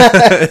 So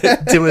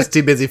Tim was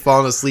too busy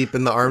falling asleep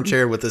in the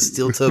armchair with his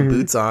steel toe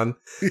boots on.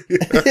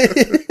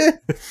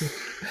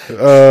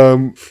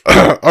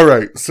 all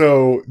right.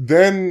 So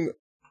then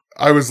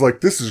I was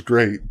like, this is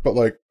great, but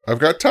like I've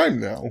got time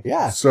now.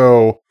 Yeah.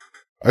 So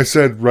I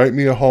said, write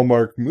me a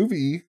Hallmark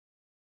movie,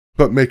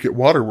 but make it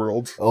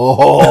Waterworld.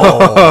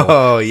 Oh.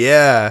 Oh,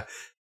 yeah.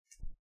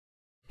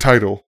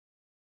 Title: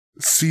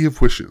 Sea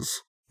of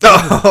Wishes.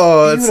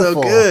 Oh, it's so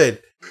Beautiful.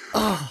 good.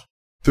 Oh.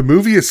 The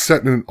movie is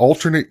set in an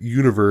alternate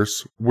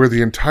universe where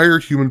the entire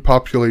human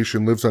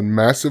population lives on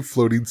massive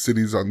floating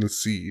cities on the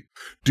sea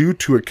due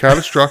to a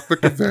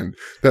catastrophic event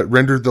that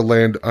rendered the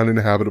land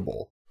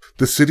uninhabitable.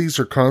 The cities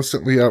are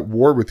constantly at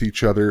war with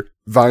each other,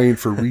 vying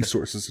for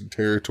resources and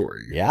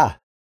territory. Yeah.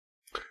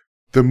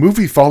 The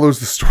movie follows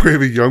the story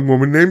of a young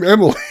woman named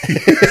Emily.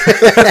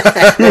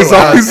 Who was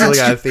Wow, always still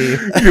got a theme.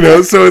 you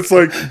know, so it's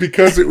like,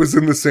 because it was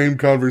in the same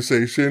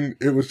conversation,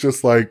 it was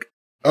just like,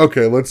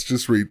 okay, let's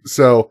just read.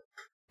 So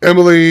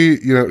Emily,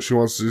 you know, she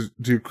wants to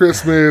do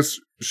Christmas.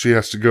 She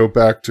has to go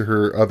back to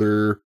her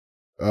other,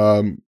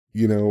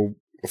 you know,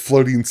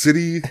 floating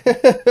city,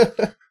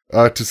 to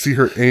see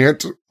her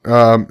aunt.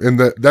 And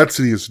that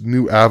city is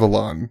New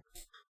Avalon.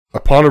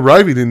 Upon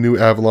arriving in New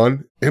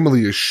Avalon,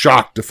 Emily is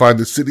shocked to find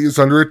the city is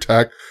under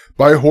attack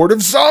by a horde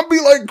of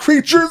zombie-like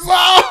creatures.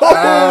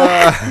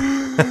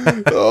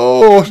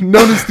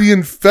 Known as the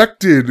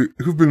Infected,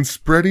 who've been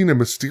spreading a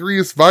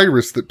mysterious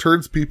virus that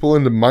turns people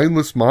into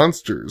mindless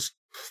monsters.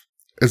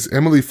 As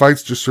Emily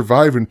fights to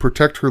survive and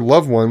protect her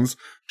loved ones,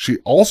 she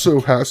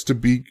also has to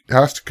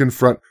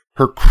confront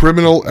her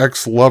criminal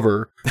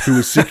ex-lover, who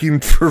is seeking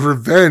for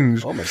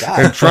revenge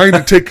and trying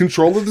to take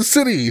control of the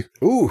city.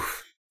 Ooh.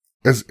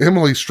 As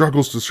Emily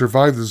struggles to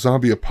survive the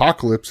zombie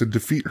apocalypse and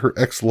defeat her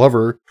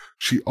ex-lover,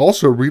 she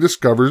also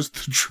rediscovers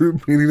the true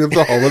meaning of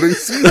the holiday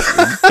season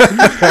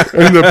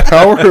and the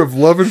power of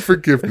love and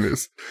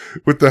forgiveness.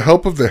 With the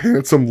help of the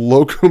handsome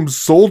locum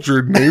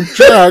soldier named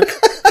Jack,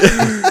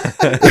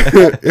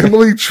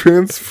 Emily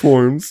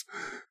transforms.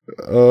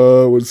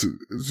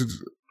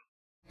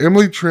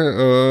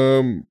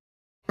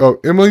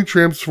 Emily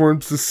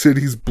transforms the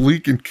city's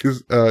bleak and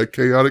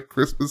chaotic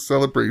Christmas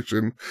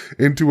celebration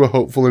into a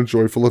hopeful and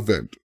joyful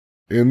event.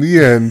 In the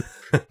end,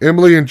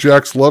 Emily and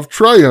Jack's love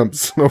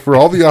triumphs over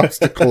all the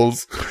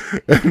obstacles,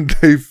 and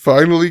they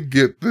finally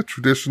get the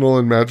traditional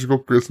and magical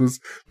Christmas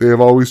they have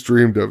always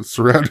dreamed of,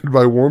 surrounded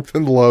by warmth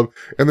and love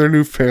and their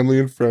new family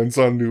and friends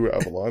on New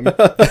Avalon.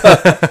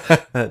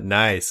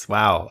 Nice.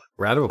 Wow.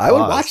 Round of applause. I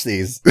would watch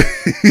these.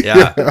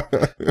 Yeah.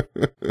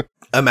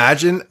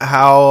 Imagine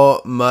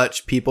how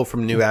much people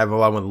from New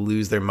Avalon would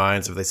lose their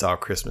minds if they saw a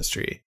Christmas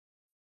tree.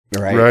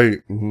 Right.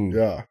 Mm-hmm.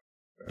 Yeah.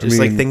 Just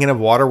like thinking of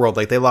Waterworld,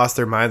 like they lost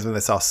their minds when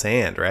they saw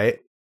sand, right?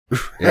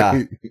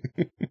 Yeah.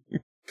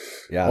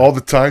 Yeah. All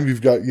the time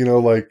you've got,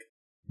 like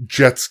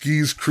jet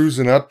skis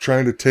cruising up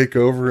trying to take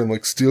over and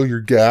like steal your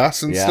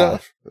gas and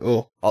stuff.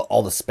 Oh.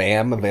 All the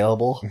spam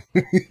available.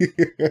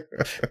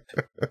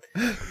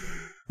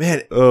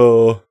 Man.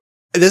 Oh.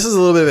 This is a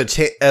little bit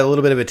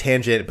of a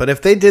tangent, but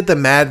if they did the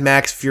Mad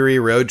Max Fury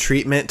Road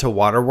treatment to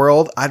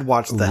Waterworld, I'd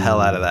watch the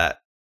hell out of that.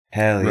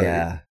 Hell Right.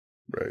 yeah.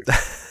 Right.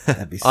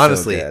 That'd be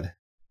Honestly. so good.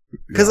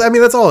 Because,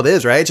 that's all it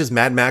is, right? It's just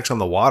Mad Max on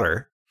the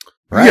water.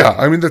 Right.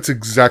 Yeah, that's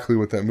exactly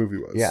what that movie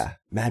was. Yeah.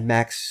 Mad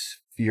Max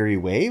Fury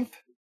Wave?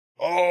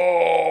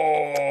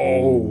 Oh.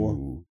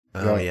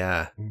 Oh,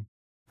 yeah.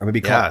 Or maybe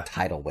call it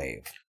Tidal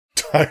Wave.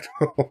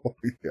 Title.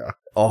 Yeah.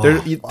 Oh,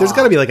 There's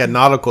got to be like a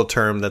nautical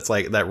term that's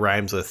like that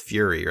rhymes with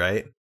fury,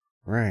 right?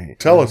 Right.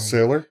 Tell us,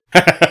 sailor.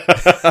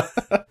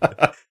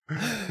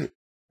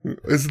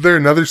 Is there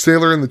another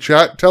sailor in the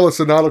chat? Tell us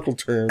a nautical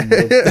term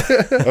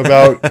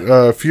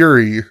about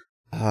fury.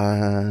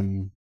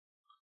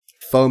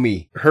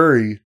 Foamy.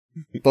 Hurry.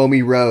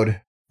 Foamy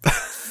Road.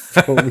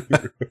 All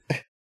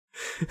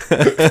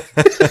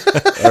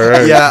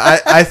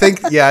right. I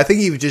think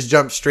you've just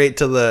jumped straight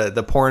to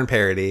the porn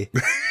parody.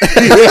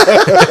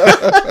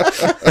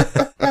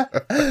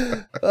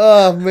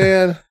 Oh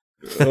man.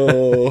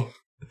 Oh.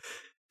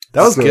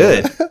 That was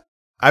good.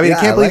 I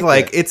can't believe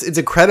it's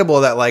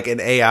incredible that like an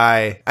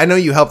AI, I know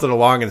you helped it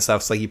along and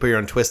stuff, so like you put your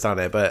own twist on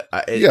it, but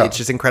it's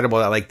just incredible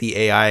that like the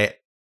AI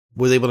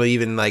was able to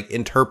even like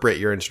interpret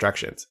your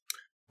instructions.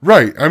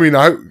 Right. I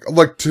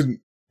like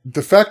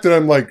the fact that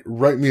I'm like,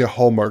 write me a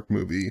Hallmark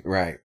movie.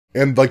 Right.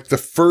 And like the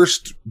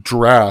first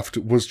draft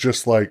was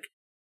just like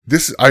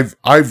this.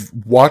 I've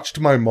watched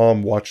my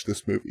mom watch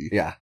this movie.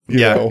 Yeah. You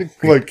know,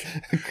 like,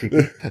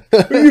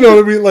 you know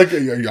what I mean? Like,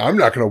 I'm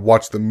not going to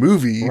watch the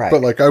movie,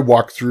 but like I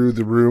walk through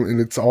the room and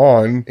it's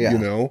on, you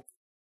know,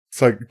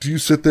 it's like, do you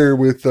sit there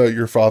with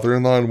your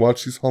father-in-law and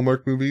watch these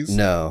Hallmark movies?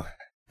 No.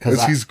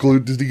 Because he's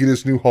glued. Did he get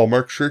his new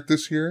Hallmark shirt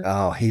this year?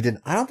 Oh, he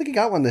didn't. I don't think he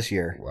got one this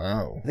year.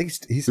 Wow. I think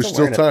he's There's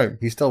still wearing time. it.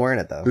 He's still wearing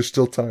it though. There's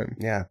still time.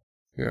 Yeah.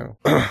 Yeah.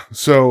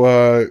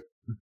 So,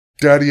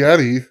 Daddy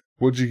Addy,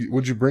 what'd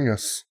you bring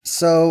us?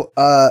 So,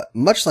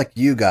 much like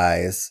you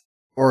guys,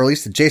 or at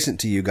least adjacent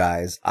to you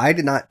guys, I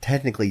did not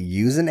technically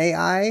use an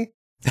AI,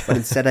 but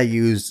instead I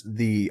used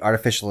the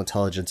artificial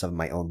intelligence of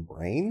my own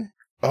brain.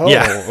 Oh,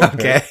 yeah.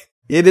 Okay.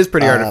 It is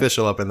pretty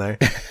artificial up in there.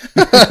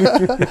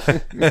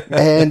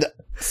 And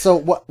so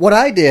what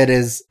I did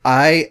is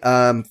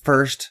I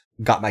first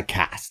got my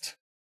cast.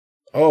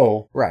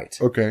 Oh. Right.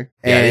 Okay.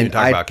 Yeah, I didn't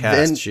talk about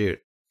cast. Shoot.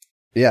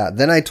 Yeah.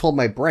 Then I told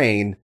my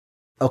brain,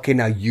 okay,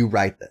 now you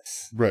write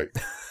this. Right.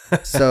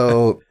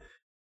 So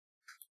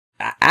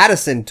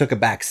Addison took a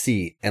back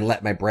seat and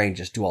let my brain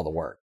just do all the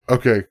work.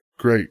 Okay.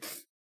 Great.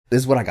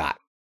 This is what I got.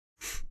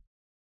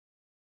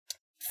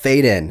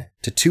 Fade in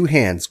to two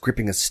hands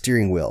gripping a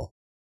steering wheel.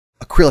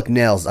 Acrylic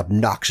nails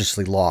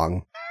obnoxiously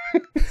long.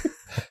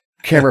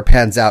 Camera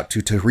pans out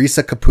to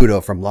Teresa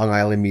Caputo from Long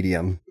Island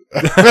Medium.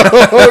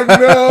 Oh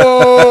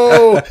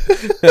no!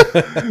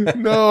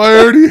 No, I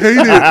already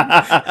hate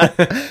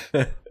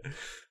it.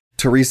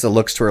 Teresa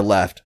looks to her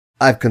left.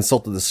 I've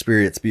consulted the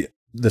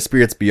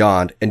spirits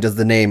beyond, and does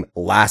the name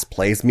Last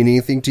Place mean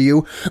anything to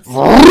you?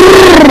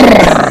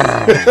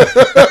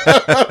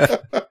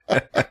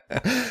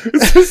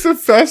 Is this a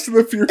Fast and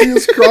the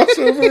Furious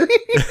crossover?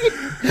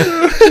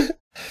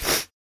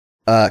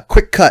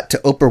 Quick cut to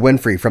Oprah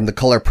Winfrey from The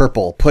Color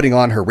Purple putting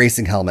on her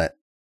racing helmet.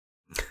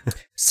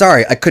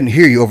 Sorry, I couldn't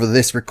hear you over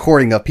this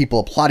recording of people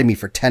applauding me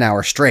for 10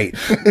 hours straight.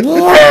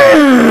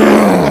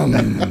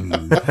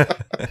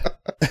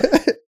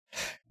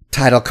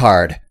 Title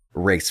card,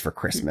 Race for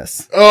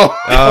Christmas.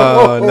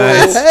 Oh,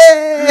 nice.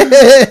 Hey!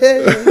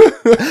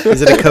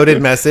 Is it a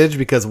coded message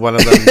because one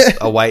of them's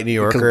a white New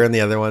Yorker and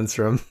the other one's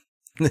from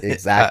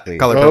Exactly.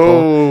 Color Purple?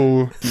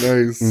 Oh,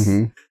 nice.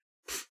 Mm-hmm.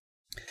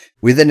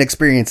 We then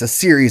experience a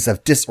series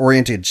of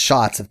disoriented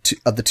shots of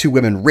the two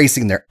women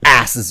racing their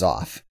asses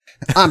off.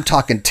 I'm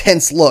talking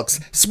tense looks,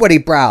 sweaty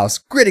brows,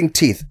 gritting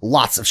teeth,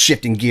 lots of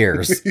shifting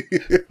gears.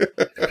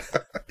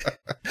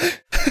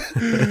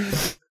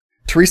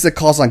 Teresa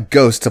calls on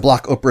ghosts to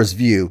block Oprah's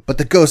view, but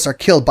the ghosts are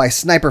killed by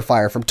sniper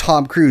fire from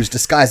Tom Cruise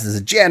disguised as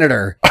a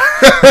janitor.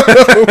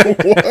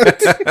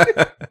 What?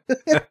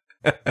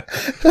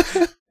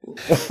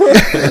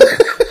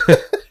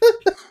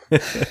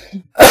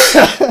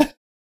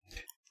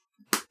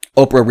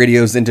 Oprah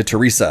radios into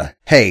Teresa.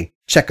 Hey,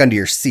 check under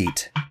your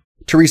seat.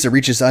 Teresa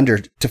reaches under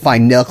to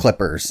find nail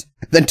clippers.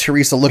 Then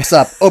Teresa looks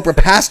up. Oprah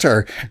passed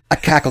her. A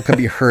cackle can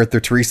be heard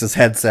through Teresa's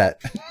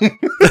headset.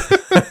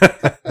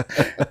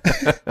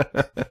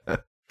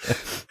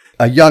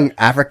 A young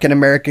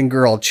African-American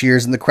girl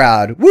cheers in the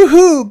crowd.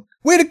 Woohoo!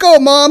 Way to go,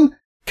 Mom!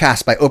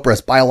 Cast by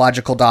Oprah's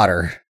biological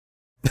daughter.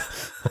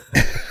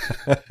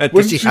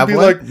 Wouldn't she be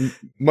like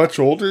much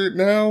older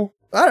now?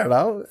 I don't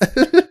know.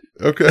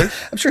 Okay.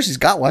 I'm sure she's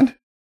got one.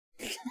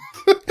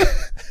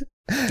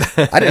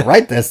 I didn't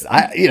write this.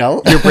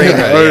 Your brain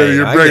wrote it.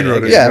 Your brain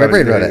wrote it. Yeah, my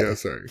brain wrote it. Yeah,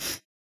 sorry.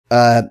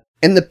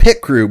 In the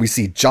pit crew, we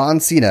see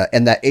John Cena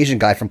and that Asian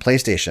guy from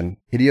PlayStation,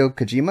 Hideo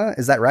Kojima.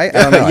 Is that right?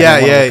 I don't know.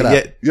 Yeah.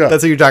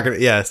 That's what you're talking about.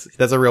 Yes,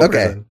 that's a real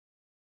person.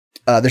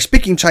 They're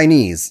speaking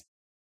Chinese.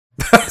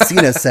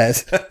 Cena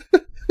says.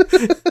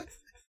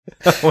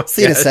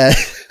 Cena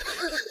says.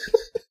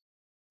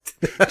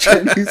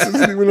 Chinese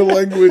isn't even a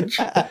language.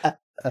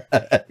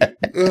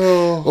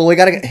 Oh. Well, we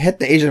got to hit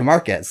the Asian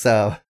market,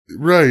 so.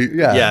 Right.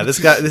 Yeah. Yeah, this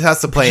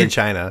has to play in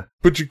China.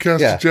 But you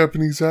cast a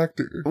Japanese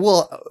actor.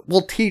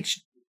 We'll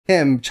teach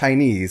him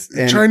Chinese.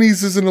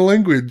 Chinese isn't a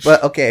language.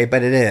 But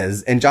it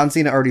is. And John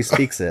Cena already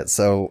speaks it,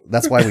 so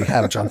that's why we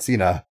have John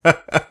Cena.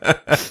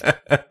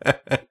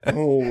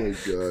 Oh my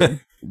God.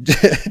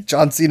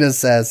 John Cena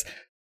says,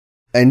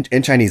 and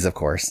in Chinese, of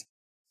course,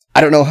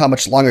 I don't know how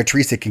much longer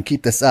Teresa can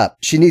keep this up.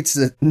 She needs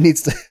to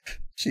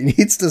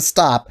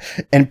stop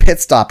and pit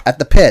stop at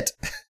the pit.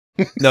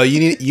 No,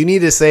 you need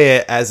to say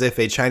it as if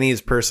a Chinese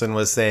person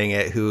was saying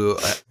it who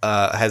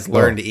has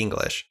learned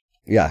English.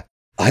 Yeah.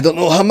 I don't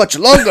know how much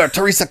longer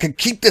Teresa can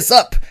keep this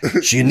up.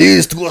 She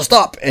needs to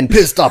stop and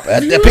pit stop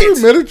at the pit. You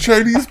ever met a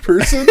Chinese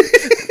person?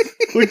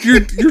 Like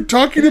you're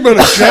talking about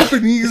a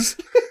Japanese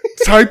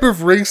type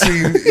of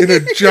racing in a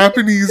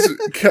Japanese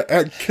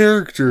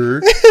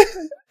character.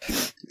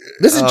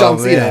 This is John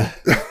Cena.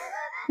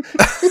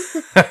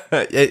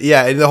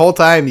 Yeah, and the whole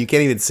time you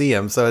can't even see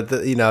him, so it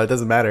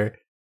doesn't matter.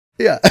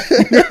 Yeah.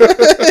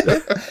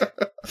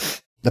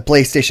 The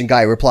PlayStation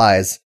guy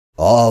replies,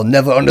 I'll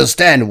never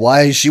understand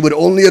why she would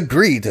only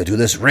agree to do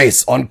this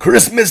race on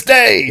Christmas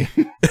Day.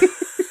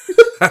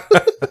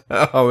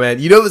 Oh man,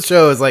 the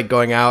show is like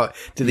going out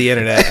to the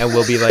internet and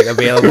will be like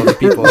available to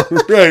people.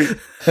 Right.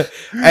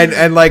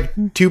 And like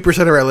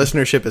 2% of our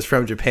listenership is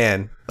from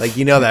Japan. Like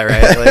that,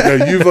 right? Like,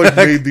 yeah, you've like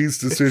made these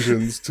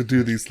decisions to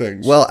do these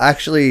things. Well,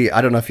 actually,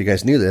 I don't know if you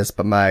guys knew this,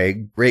 but my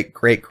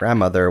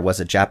great-great-grandmother was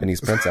a Japanese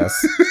princess.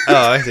 Oh,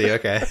 I see.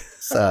 Okay.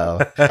 So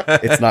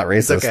it's not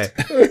racist. It's okay.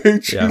 I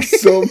hate you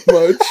so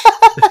much.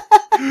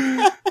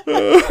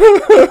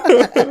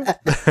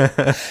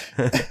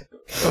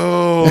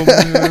 Oh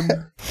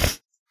man.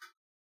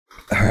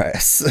 All right.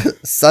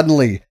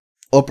 Suddenly,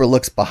 Oprah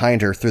looks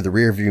behind her through the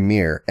rearview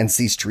mirror and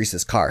sees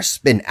Teresa's car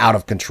spin out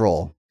of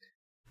control.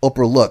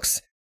 Oprah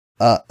looks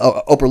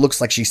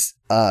like she's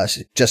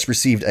just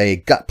received a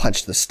gut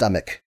punch to the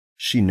stomach.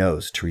 She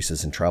knows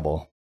Teresa's in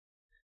trouble.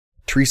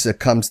 Teresa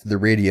comes to the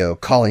radio,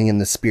 calling in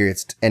the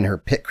spirits and her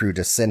pit crew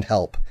to send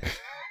help.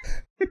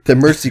 The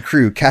Mercy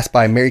crew, cast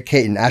by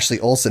Mary-Kate and Ashley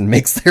Olsen,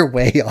 makes their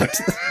way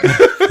onto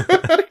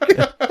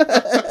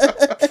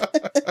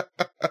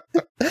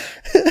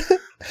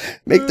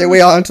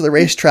the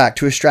racetrack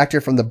to extract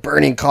her from the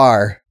burning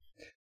car.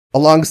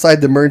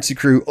 Alongside the emergency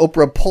crew,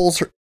 Oprah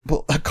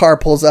car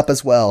pulls up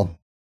as well.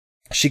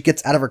 She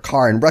gets out of her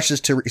car and rushes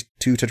to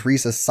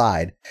Teresa's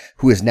side,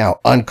 who is now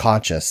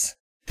unconscious.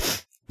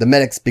 The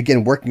medics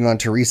begin working on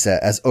Teresa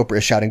as Oprah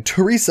is shouting,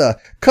 Teresa,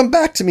 come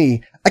back to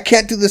me! I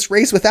can't do this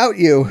race without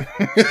you!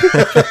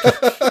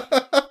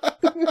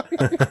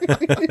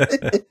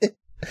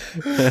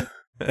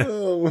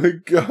 Oh my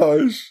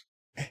gosh.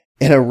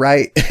 In a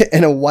white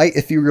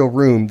ethereal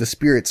room, the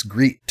spirits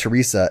greet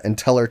Teresa and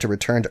tell her to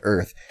return to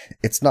Earth.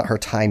 It's not her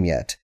time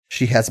yet.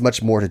 She has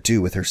much more to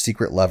do with her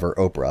secret lover,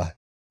 Oprah.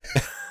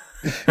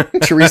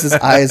 Teresa's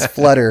eyes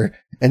flutter,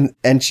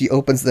 and she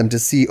opens them to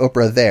see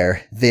Oprah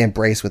there. They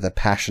embrace with a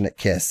passionate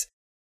kiss.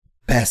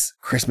 Best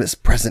Christmas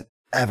present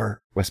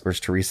ever,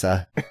 whispers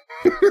Teresa.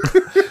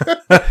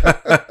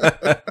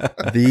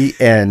 The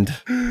end.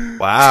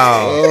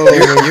 Wow.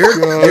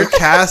 Oh, Your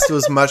cast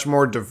was much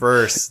more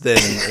diverse than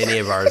any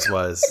of ours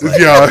was. Like,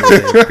 Yeah. I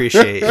really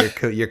appreciate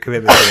your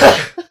commitment to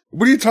that.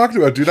 What are you talking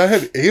about, dude? I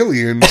had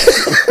aliens.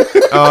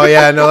 Oh,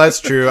 yeah, no, that's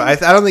true. I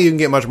don't think you can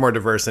get much more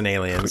diverse than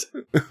aliens.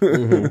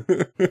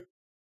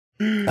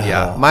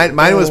 Yeah, mine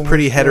was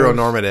pretty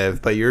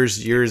heteronormative, but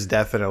yours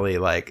definitely,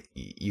 like,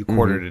 you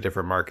cornered a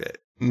different market.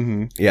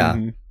 Mm-hmm. Yeah.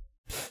 Mm-hmm.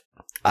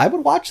 I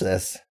would watch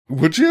this.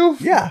 Would you?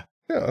 Yeah.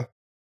 Yeah.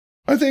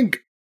 I think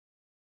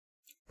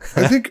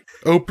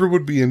Oprah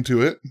would be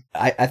into it.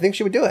 I think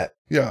she would do it.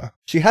 Yeah.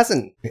 She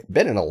hasn't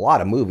been in a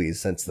lot of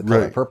movies since The Color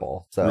Right.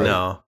 Purple. So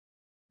No.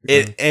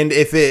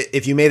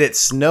 If you made it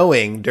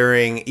snowing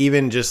during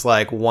even just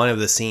like one of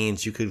the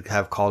scenes, you could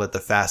have called it the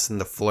Fast and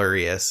the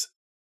Furious.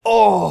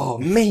 Oh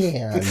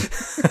man.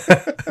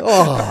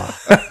 Oh.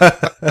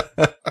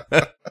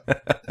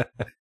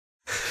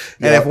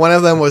 And if one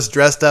of them was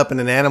dressed up in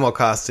an animal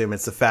costume,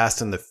 it's the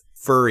Fast and the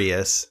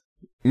Furious.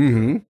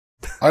 Mm-hmm.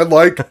 I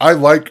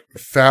like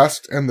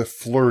Fast and the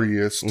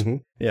Flurriest Mm-hmm.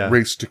 Yeah.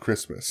 Race to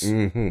Christmas.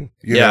 Mm-hmm.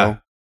 You Yeah. know?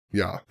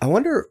 Yeah. I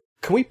wonder,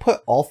 can we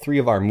put all three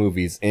of our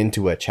movies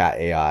into a chat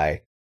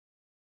AI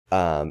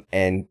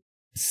and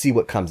see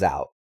what comes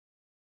out?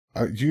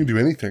 You can do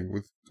anything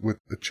with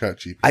the chat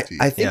GPT.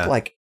 I think Yeah.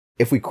 like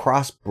if we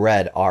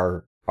crossbred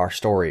our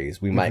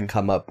stories, we might Mhm.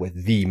 come up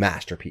with the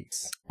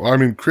masterpiece. Well, I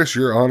mean, Chris,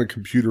 you're on a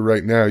computer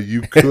right now.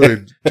 You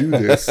could do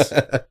this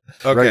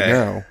right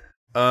now.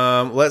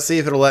 Let's see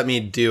if it'll let me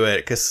do it,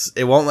 because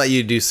it won't let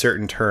you do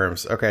certain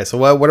terms. Okay, so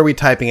what are we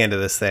typing into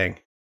this thing?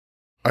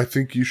 I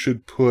think you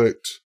should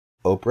put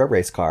Oprah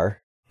race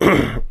car.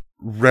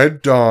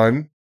 Red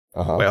Dawn.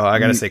 Uh-huh. Well, I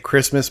gotta say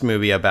Christmas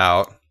movie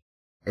about.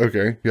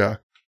 Okay, yeah.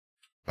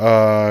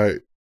 A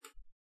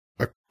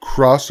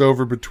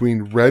crossover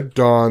between Red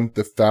Dawn,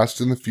 The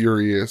Fast and the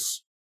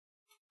Furious,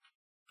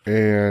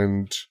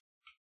 and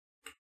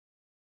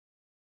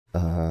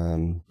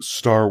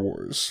Star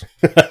Wars.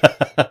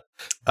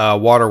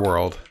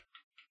 Waterworld.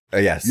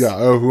 Yes. Yeah.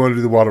 Oh, who want to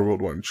do the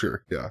Waterworld one?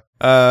 Sure. Yeah.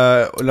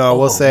 No,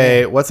 we'll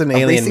say what's an A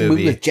alien racing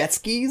movie? with jet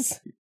skis?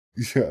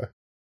 Yeah.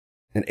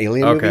 An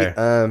alien Okay.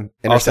 movie?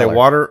 I'll say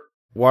Interstellar.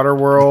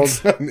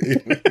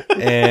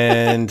 Waterworld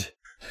and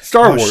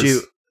Star oh, Wars.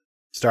 shoot.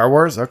 Star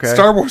Wars. Okay.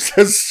 Star Wars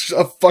has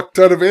a fuck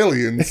ton of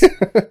aliens.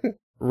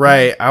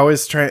 Right. I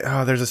was trying.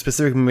 Oh, there's a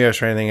specific movie I was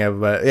trying to think of,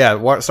 but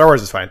yeah, Star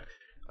Wars is fine.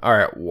 All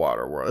right,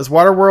 Waterworld. Is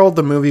Waterworld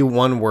the movie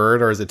one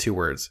word or is it two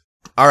words?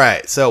 All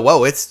right. So,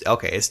 whoa, it's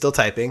okay. It's still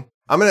typing.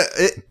 I'm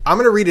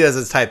gonna read it as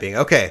it's typing.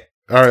 Okay.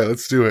 All right,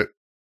 let's do it.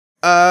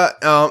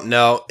 Oh,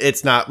 no,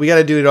 it's not. We got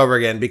to do it over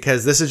again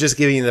because this is just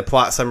giving you the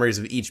plot summaries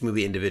of each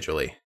movie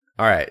individually.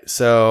 All right.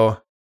 So,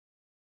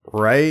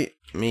 write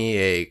me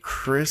a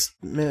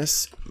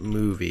Christmas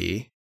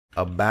movie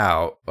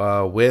about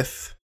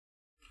with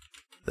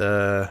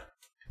the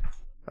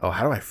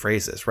how do I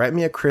phrase this? Write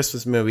me a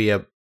Christmas movie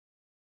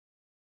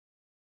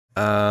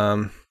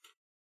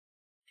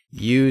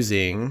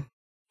using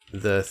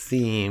the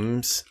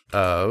themes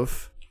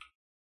of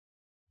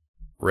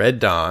Red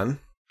Dawn,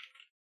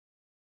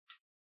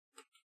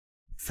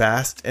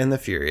 Fast and the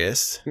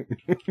Furious,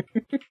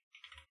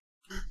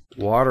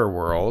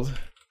 Waterworld,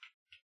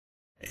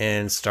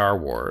 and Star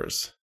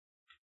Wars.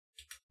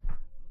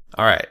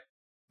 All right.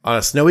 On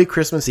a snowy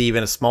Christmas Eve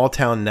in a small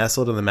town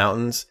nestled in the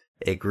mountains,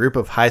 a group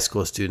of high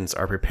school students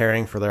are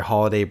preparing for their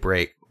holiday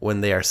break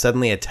when they are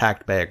suddenly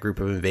attacked by a group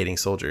of invading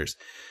soldiers.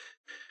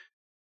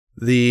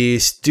 The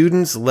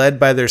students, led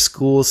by their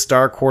school's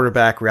star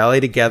quarterback, rally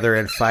together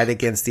and fight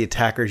against the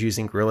attackers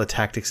using guerrilla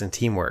tactics and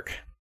teamwork.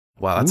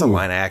 Wow, that's a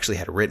line I actually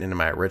had written into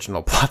my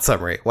original plot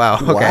summary. Wow,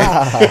 okay.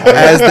 Wow.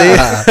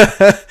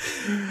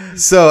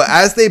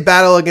 As they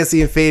battle against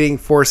the invading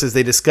forces,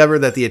 they discover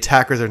that the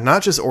attackers are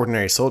not just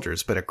ordinary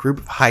soldiers, but a group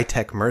of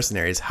high-tech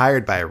mercenaries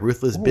hired by a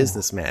ruthless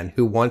businessman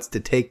who wants to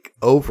take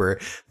over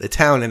the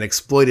town and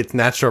exploit its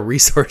natural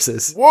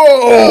resources.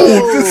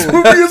 Whoa! This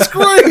movie is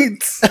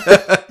great!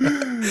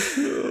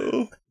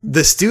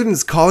 The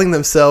students, calling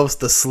themselves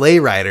the Sleigh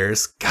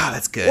Riders. God,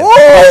 that's good.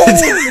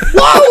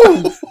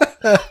 Whoa!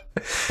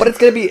 But it's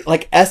going to be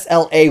like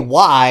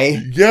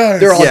SLAY. Yes.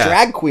 They're all Yeah.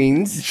 drag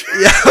queens.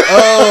 Yeah.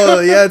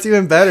 Oh, yeah, it's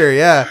even better.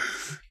 Yeah.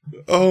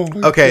 Oh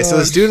my Okay, so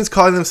the gosh. students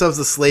calling themselves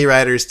the Sleigh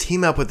Riders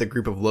team up with a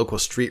group of local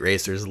street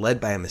racers led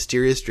by a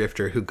mysterious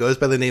drifter who goes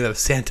by the name of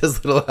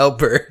Santa's Little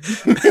Helper.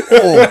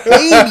 Oh,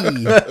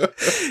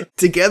 baby.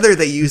 Together,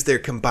 they use their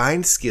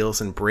combined skills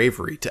and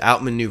bravery to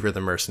outmaneuver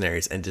the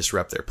mercenaries and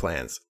disrupt their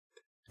plans.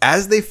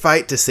 As they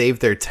fight to save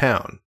their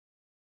town,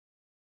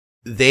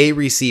 they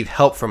receive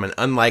help from an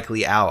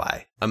unlikely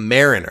ally, a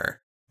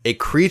mariner, a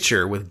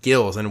creature with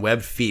gills and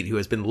webbed feet who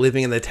has been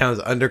living in the town's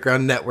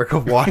underground network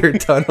of water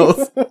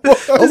tunnels.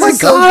 Oh my This is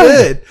so God.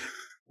 good.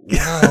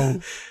 Wow.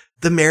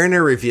 The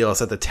mariner reveals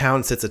that the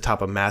town sits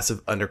atop a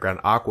massive underground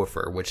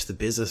aquifer, which the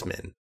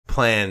businessman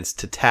plans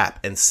to tap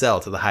and sell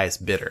to the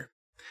highest bidder.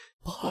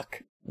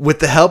 Fuck. With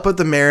the help of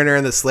the Mariner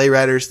and the Sleigh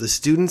Riders, the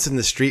students and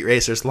the street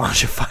racers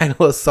launch a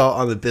final assault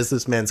on the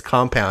businessman's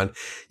compound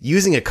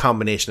using a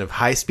combination of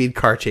high-speed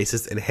car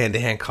chases and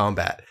hand-to-hand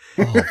combat.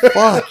 Oh,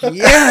 fuck.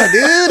 Yeah,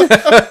 dude.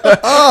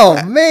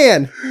 Oh,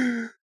 man.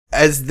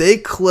 As they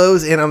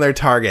close in on their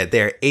target,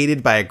 they are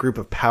aided by a group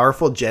of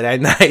powerful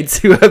Jedi Knights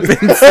who have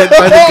been sent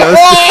by the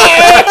Ghost.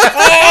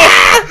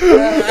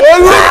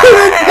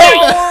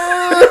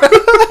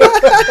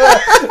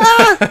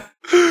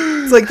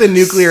 It's like the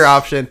nuclear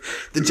option.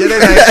 The Jedi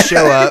Knights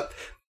show up,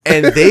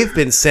 and they've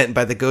been sent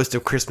by the Ghost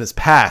of Christmas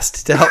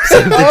Past to help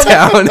save the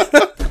town.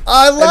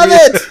 I love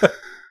it.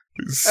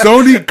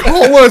 Sony,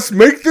 call us.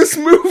 Make this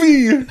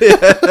movie.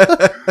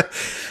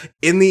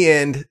 In the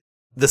end,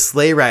 the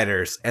Sleigh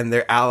Riders and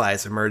their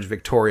allies emerge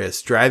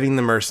victorious, driving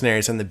the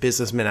mercenaries and the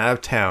businessmen out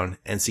of town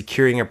and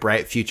securing a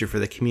bright future for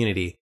the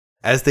community.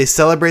 As they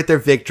celebrate their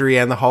victory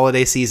and the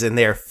holiday season,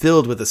 they are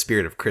filled with the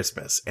spirit of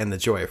Christmas and the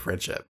joy of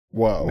friendship.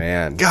 Wow.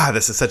 Man. God,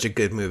 this is such a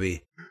good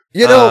movie.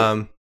 You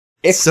know,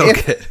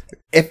 good.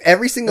 If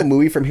every single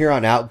movie from here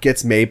on out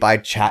gets made by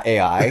chat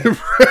AI,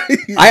 Right.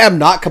 I am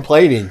not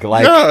complaining.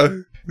 Like, Yeah.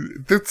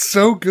 That's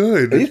so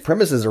good. these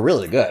premises are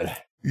really good.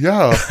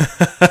 Yeah.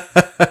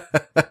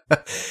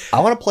 I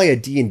want to play a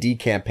D&D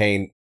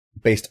campaign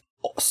based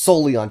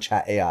solely on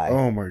chat AI.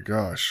 Oh my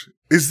gosh.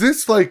 Is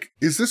this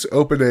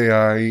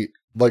OpenAI?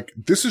 Like,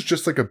 this is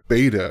just like a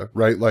beta,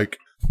 right? Like,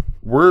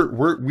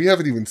 we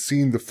haven't even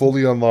seen the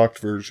fully unlocked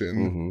version.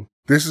 Mm-hmm.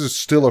 This is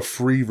still a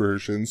free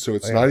version, so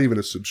it's not even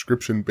a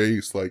subscription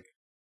base. Like,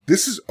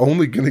 this is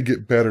only going to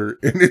get better,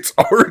 and it's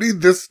already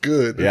this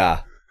good.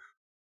 Yeah.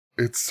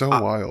 It's so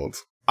wild.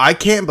 I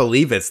can't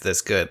believe it's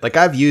this good. Like,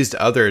 I've used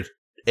other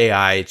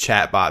AI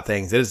chatbot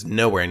things. It is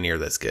nowhere near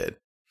this good.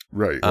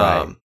 Right.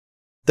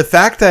 The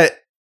fact that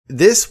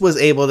this was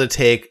able to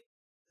take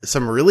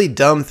some really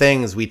dumb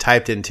things we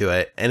typed into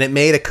it and it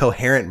made a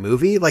coherent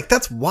movie, like,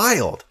 that's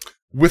wild.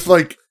 With,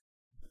 like,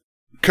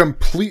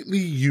 completely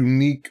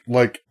unique,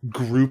 like,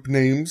 group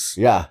names.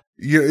 Yeah.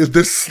 Yeah,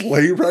 the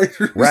Sleigh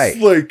Riders. Right.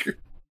 Like,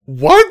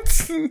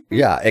 what?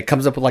 Yeah. It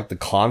comes up with like the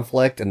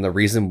conflict and the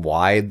reason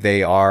why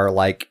they are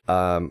like,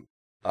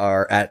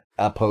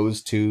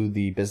 opposed to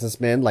the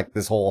businessmen, like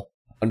this whole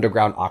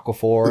underground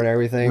aquifer and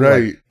everything.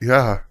 Right. Like,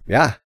 Yeah.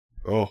 yeah.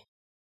 Oh.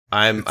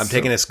 I'm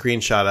taking a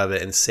screenshot of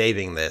it and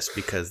saving this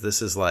because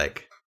this is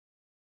like,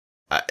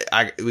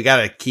 we got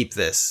to keep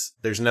this.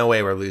 There's no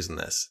way we're losing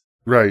this.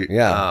 Right.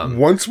 Yeah.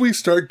 Once we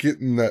start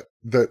getting that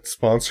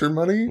sponsor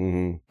money,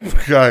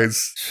 Mm-hmm.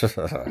 guys,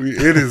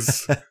 it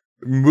is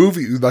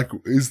movie. Like,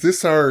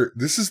 this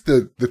is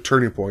the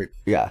turning point.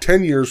 Yeah.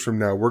 10 years from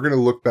now, we're going to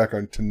look back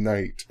on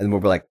tonight. And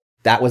we'll be like,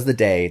 that was the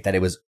day that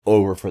it was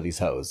over for these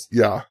hoes.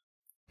 Yeah.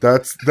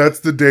 That's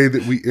the day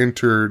that we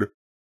entered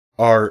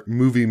our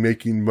movie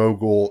making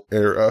mogul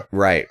era.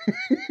 Right.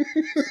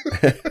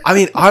 I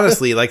mean,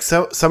 honestly, like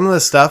some of the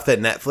stuff that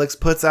Netflix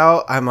puts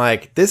out, I'm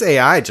like, this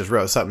AI just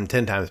wrote something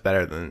 10 times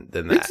better than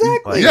that.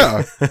 Exactly.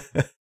 Yeah.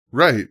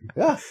 Right.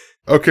 Yeah.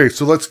 Okay,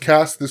 so let's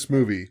cast this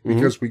movie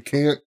because we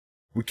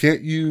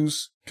can't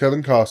use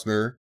Kevin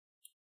Costner.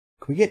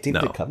 Can we get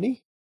David No.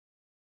 Duchovny?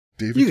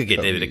 You could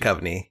get David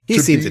Duchovny. He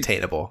seems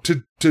attainable.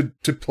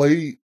 To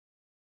play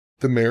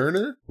the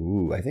Mariner?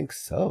 Ooh, I think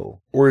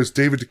so. Or is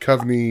David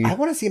Duchovny... I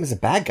want to see him as a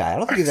bad guy. I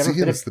don't think he's ever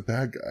been as the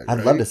bad guy.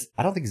 I'd love to.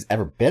 I don't think he's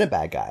ever been a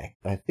bad guy,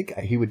 but I think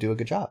he would do a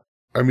good job.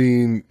 I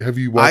mean, have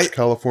you watched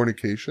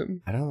Californication?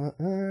 I don't.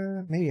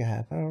 Maybe I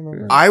have. I don't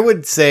remember. I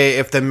would say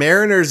if the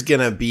Mariner's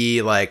gonna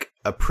be like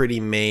a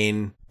pretty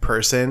main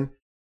person,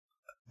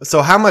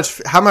 so how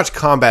much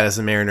combat is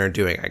the Mariner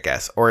doing, I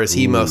guess? Or is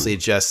he mostly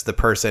just the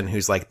person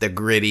who's like the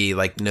gritty,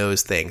 like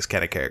knows things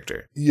kind of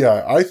character?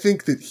 Yeah, I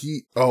think that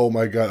oh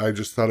my god, I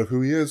just thought of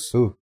who he is.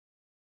 Who?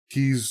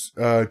 He's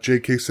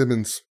J.K.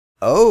 Simmons.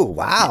 Oh,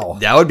 wow.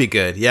 That would be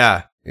good,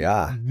 yeah.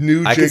 Yeah.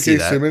 New I can see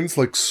J.K. that. Simmons,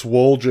 like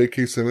swole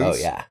J.K. Simmons. Oh,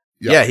 yeah.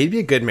 Yeah, he'd be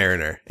a good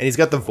Mariner. And he's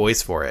got the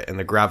voice for it and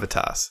the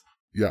gravitas.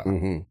 Yeah.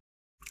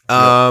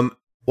 Mm-hmm.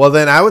 Well,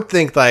 then I would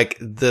think like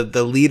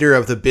the leader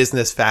of the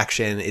business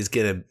faction is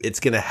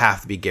gonna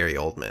have to be Gary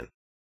Oldman.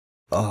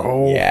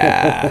 Oh,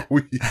 yeah.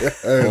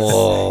 Yes.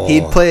 Oh.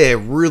 He'd play a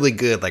really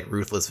good like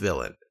ruthless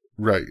villain.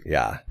 Right.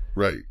 Yeah.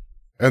 Right.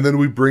 And then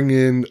we bring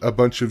in a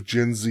bunch of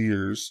Gen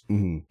Zers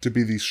Mm-hmm. to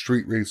be these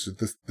street racers,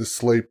 the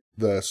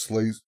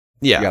slaves.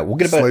 Yeah, Yeah. We'll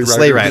get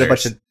Sleigh a Riders.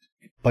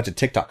 bunch of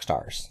TikTok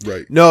stars.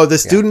 Right. No, the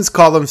students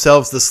call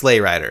themselves the Sleigh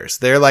Riders.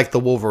 They're like the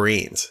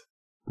Wolverines.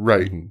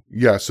 Right. Mhm.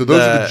 Yeah. So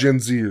those are the Gen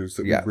Zers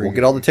that Yeah. we bring We'll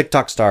get all the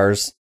TikTok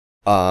stars.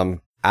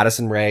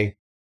 Addison Rae.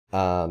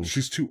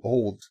 She's too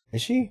old.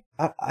 Is she?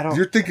 I don't.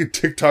 You're thinking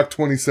TikTok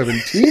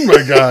 2017,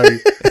 my guy.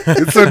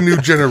 It's a new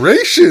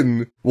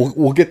generation.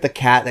 We'll get the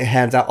cat that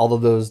hands out all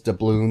of those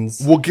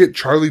doubloons. We'll get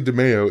Charlie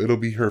DeMeo. It'll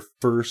be her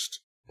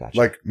first Gotcha.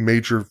 like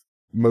major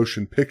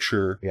motion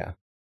picture. Yeah.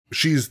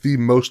 She's the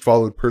most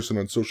followed person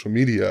on social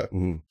media.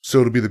 Mhm. So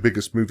it'll be the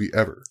biggest movie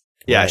ever.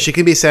 Yeah, Right. she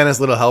can be Santa's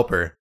little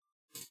helper.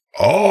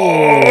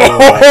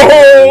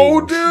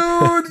 Oh, dude.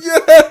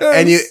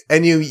 Yes.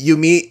 And you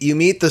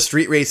meet the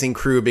street racing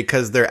crew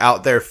because they're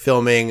out there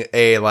filming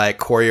a like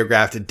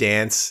choreographed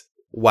dance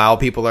while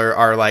people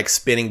are like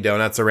spinning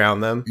donuts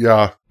around them.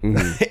 Yeah.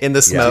 In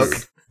the smoke.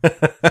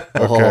 Okay.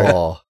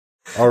 Oh.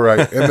 All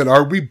right. And then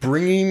are we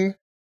bringing,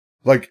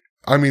 like,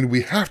 I mean,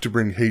 we have to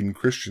bring Hayden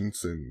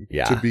Christensen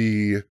to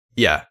be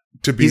He's a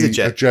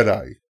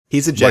Jedi.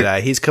 He's a Jedi.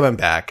 Like, he's coming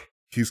back.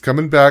 He's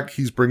coming back.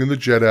 He's bringing the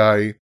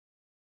Jedi.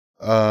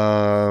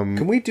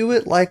 Can we do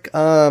it like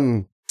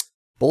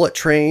Bullet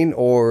Train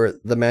or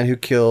The Man Who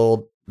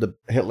Killed the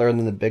Hitler and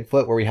then the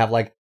Bigfoot, where we have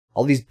like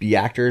all these B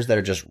actors that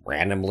are just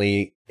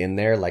randomly in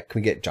there? Like,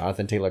 can we get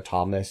Jonathan Taylor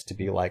Thomas to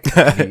be like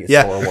the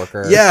store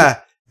worker?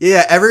 Yeah.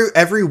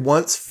 Every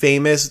once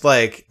famous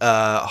like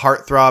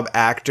heartthrob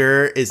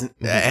actor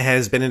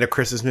has been in a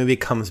Christmas movie,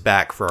 comes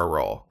back for a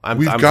role. I'm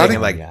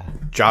thinking like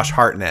Josh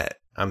Hartnett.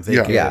 I'm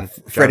thinking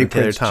Freddie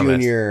Taylor Prinze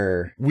Thomas.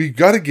 Jr. We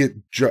got to get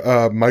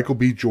Michael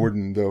B.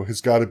 Jordan, though.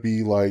 Has got to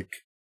be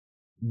like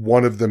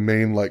one of the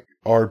main, like,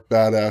 our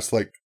badass.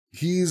 Like,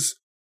 he's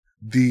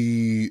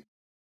the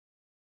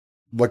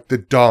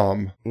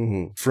Dom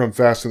from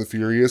Fast and the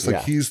Furious.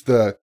 Like, he's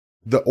the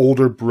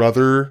older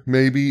brother,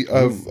 maybe,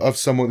 of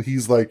someone.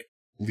 He's like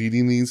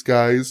leading these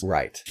guys.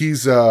 Right.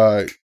 He's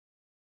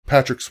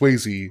Patrick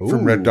Swayze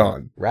from Red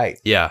Dawn. Right.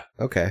 Yeah.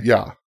 Okay.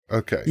 Yeah.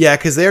 Okay. Yeah,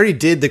 because they already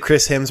did the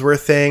Chris Hemsworth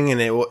thing, and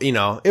it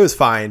was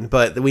fine.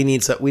 But we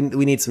need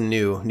some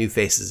new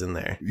faces in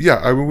there.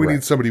 Yeah, I mean, we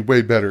need somebody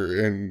way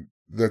better, and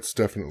that's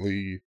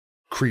definitely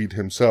Creed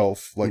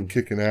himself, like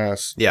kicking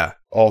ass. Yeah,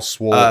 all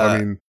swole. I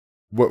mean,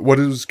 what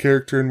is his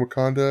character in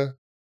Wakanda?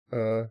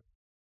 The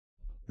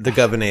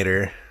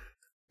Governator.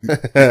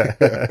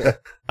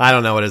 I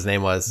don't know what his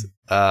name was,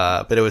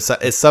 but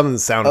it's something that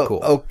sounded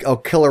cool.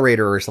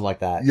 Killerator or something like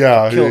that.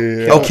 Yeah.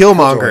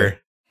 Killmonger.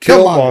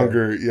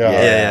 Killmonger, yeah.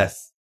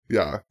 Yes.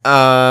 Yeah.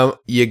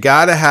 You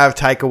gotta have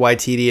Taika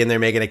Waititi in there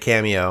making a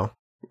cameo.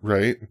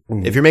 Right.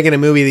 If you're making a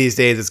movie these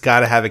days, it's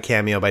gotta have a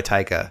cameo by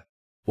Taika.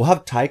 We'll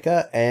have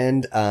Taika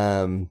and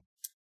M.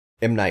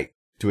 Night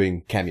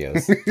doing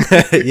cameos.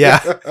 Yeah.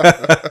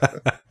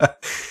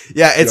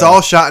 Yeah, it's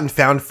all shot in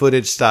found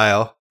footage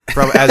style.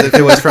 As if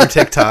it was from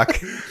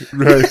TikTok.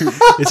 Right.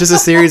 It's just a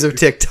series of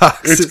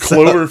TikToks. It's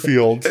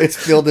Cloverfield. It's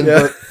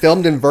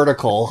filmed in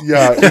vertical.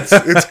 Yeah, it's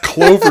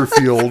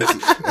Cloverfield,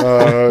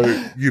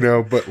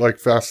 but like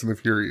Fast and the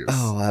Furious.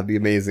 Oh, that'd be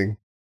amazing.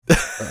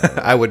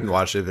 I wouldn't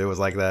watch it if it was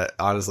like that,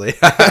 honestly.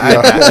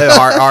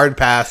 Hard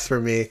pass for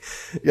me.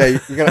 Yeah,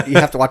 you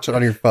have to watch it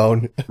on your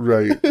phone.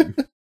 Right.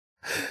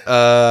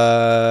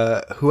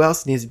 Who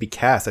else needs to be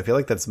cast? I feel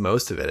like that's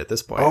most of it at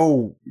this point.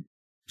 Oh,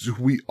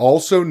 we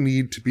also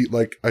need to be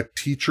like a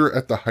teacher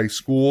at the high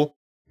school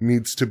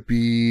needs to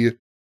be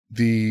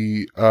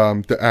the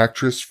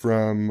actress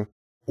from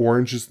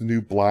Orange is the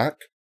New Black.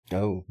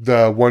 Oh,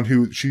 the one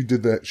who she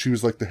did that. She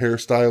was like the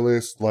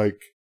hairstylist,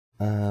 like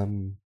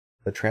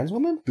the trans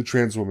woman. The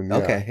trans woman. Yeah.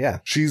 Okay, yeah.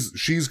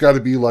 She's got to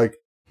be like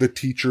the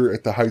teacher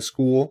at the high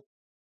school,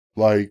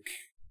 like,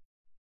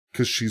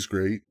 because she's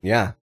great.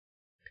 Yeah.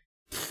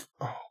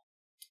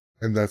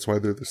 And that's why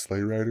they're the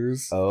Sleigh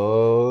Riders.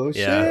 Oh,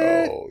 shit.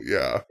 Oh,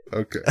 yeah.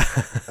 Okay.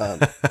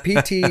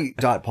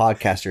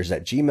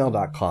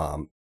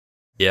 pt.podcasters@gmail.com.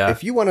 Yeah.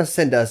 If you want to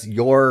send us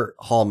your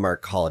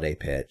Hallmark holiday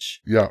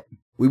pitch,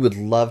 we would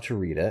love to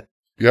read it.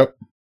 Yep.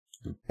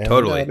 And,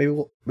 totally.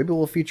 Maybe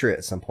we'll feature it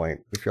at some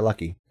point if you're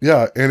lucky.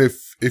 Yeah, and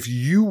if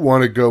you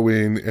want to go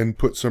in and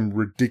put some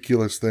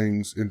ridiculous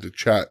things into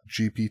Chat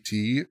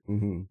GPT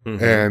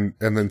and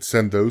then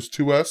send those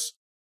to us,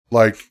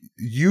 like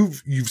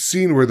you've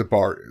seen where the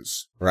bar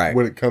is, right?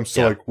 When it comes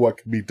to like what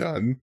can be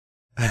done,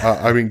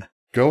 I mean,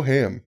 go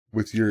ham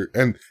with your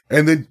and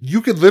then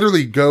you could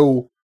literally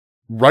go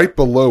right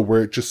below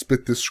where it just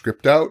spit this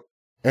script out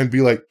and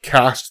be like,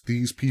 cast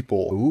these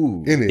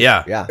people in it,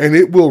 yeah, and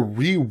it will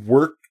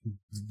rework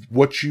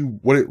what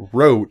it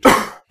wrote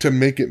to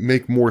make it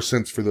make more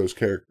sense for those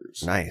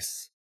characters.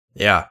 Nice,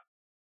 yeah.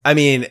 I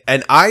mean,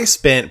 and I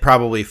spent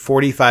probably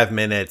 45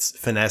 minutes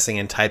finessing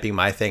and typing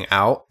my thing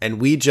out,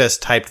 and we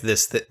just typed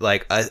this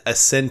like a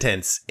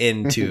sentence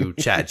into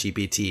Chat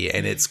GPT,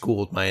 and it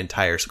schooled my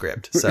entire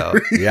script. So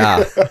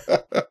yeah,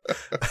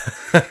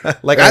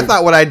 like I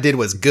thought what I did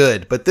was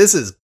good, but this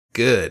is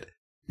good.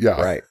 Yeah,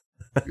 right.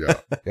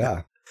 Yeah,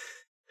 yeah.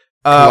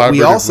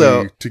 We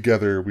also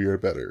together we are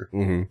better.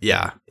 Mm-hmm.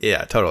 Yeah,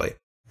 totally.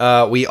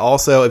 We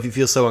also, if you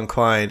feel so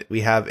inclined,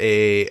 we have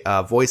a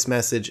voice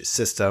message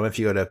system. If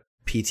you go to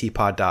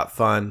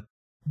ptpod.fun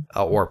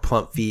or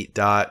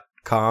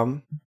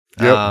plumpfeet.com.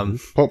 Yep.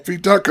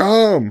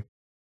 Plumpfeet.com.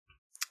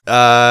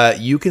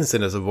 You can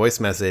send us a voice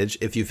message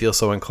if you feel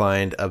so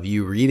inclined of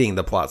you reading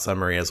the plot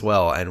summary as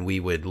well, and we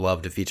would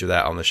love to feature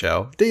that on the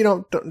show.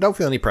 You don't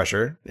feel any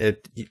pressure.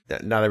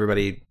 Not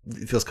everybody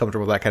feels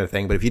comfortable with that kind of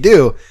thing, but if you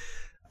do,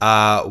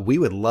 we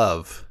would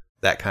love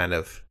that kind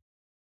of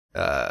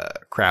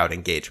crowd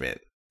engagement,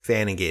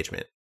 fan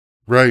engagement.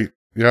 Right.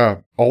 Yeah.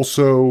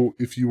 Also,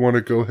 if you want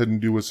to go ahead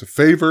and do us a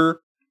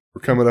favor,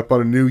 we're coming up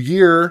on a new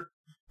year.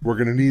 We're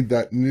going to need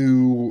that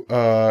new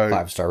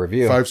 5-star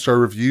review. 5-star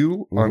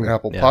review on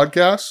Apple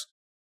Podcasts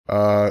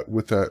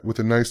with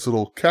a nice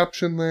little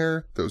caption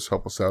there. Those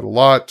help us out a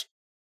lot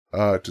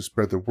to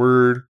spread the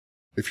word.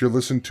 If you're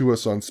listening to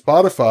us on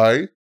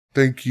Spotify,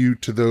 thank you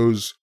to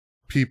those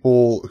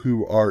people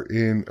who are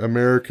in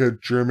America,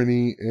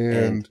 Germany,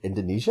 and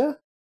Indonesia?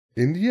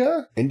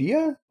 India?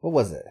 India? What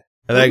was it?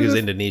 I think it was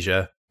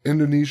Indonesia.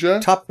 Indonesia?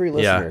 Top 3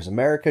 listeners.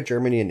 America,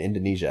 Germany, and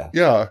Indonesia.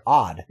 Yeah.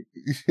 Odd.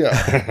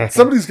 Yeah.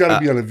 Somebody's got to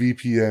be on a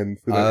VPN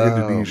for that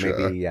Indonesia.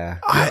 Maybe, yeah.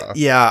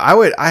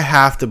 I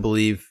have to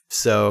believe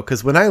so,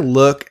 because when I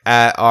look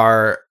at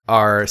our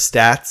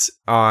stats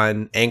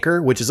on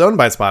Anchor, which is owned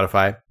by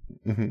Spotify,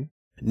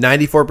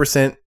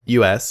 94%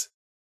 US,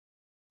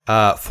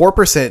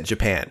 4%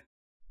 Japan.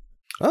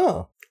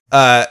 Oh.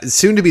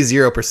 Soon to be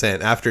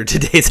 0% after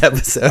today's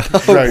episode.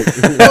 Right.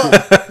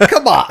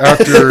 Come on.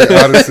 After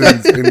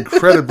Addison's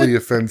incredibly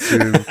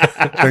offensive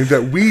thing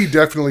that we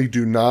definitely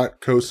do not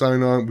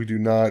co-sign on. We do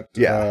not,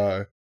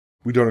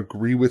 we don't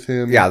agree with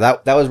him. Yeah,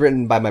 that was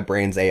written by my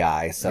brain's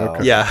AI, so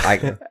Okay.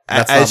 Yeah.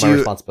 that's not my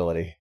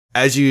responsibility.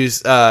 As you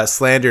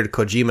slandered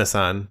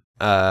Kojima-san.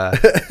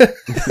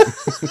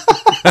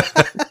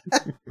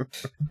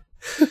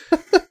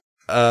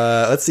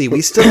 Let's see.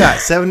 We still got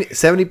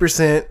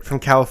 70% from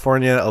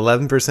California,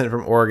 11%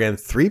 from Oregon,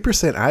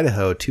 3%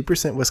 Idaho,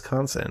 2%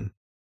 Wisconsin.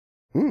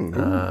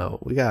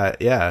 We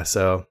got,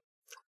 so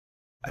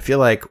I feel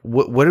like,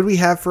 what did we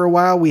have for a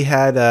while? We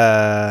had,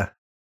 I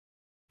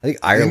think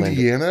Ireland.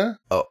 Indiana?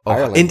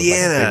 Ireland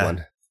Indiana. was like a big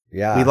one.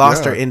 Yeah. We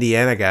lost our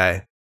Indiana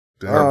guy.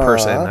 Or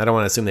person. I don't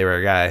want to assume they were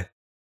a guy.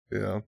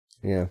 Yeah.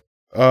 Yeah.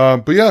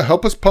 But yeah,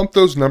 help us pump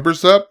those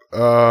numbers up.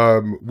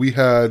 We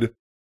had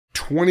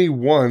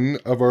 21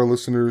 of our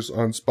listeners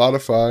on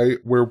Spotify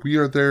where we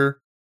are their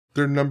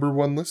number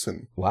one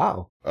listen.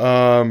 Wow.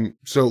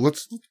 So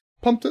let's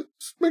pump it,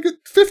 make it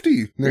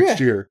 50 next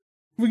year.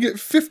 We get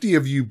 50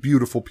 of you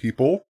beautiful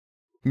people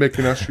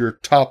making us your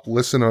top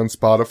listen on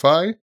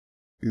Spotify.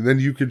 And then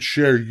you could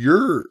share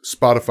your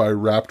Spotify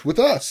Wrapped with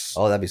us.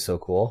 Oh, that'd be so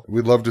cool.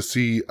 We'd love to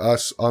see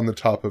us on the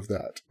top of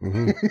that.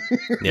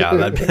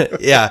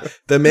 Yeah,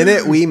 the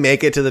minute we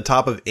make it to the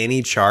top of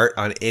any chart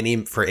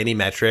for any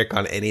metric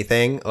on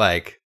anything,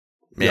 like,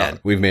 man,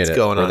 we've made it.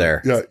 Going We're on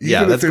there.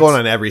 Yeah, that's going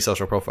on every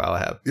social profile I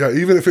have. Yeah,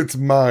 even if it's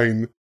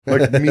mine,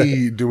 like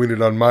me doing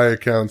it on my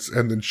accounts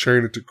and then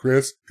sharing it to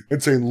Chris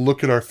and saying,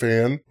 "Look at our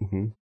fan."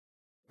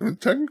 I mean,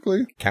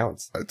 technically,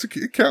 counts.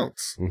 It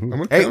counts.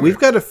 Hey, we've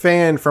got a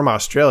fan from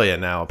Australia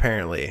now,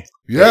 apparently.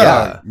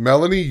 Yeah,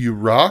 Melanie, you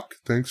rock.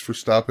 Thanks for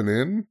stopping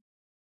in.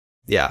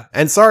 Yeah,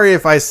 and sorry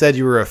if I said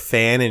you were a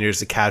fan and you're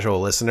just a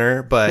casual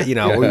listener, but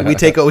we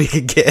take what we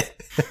can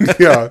get.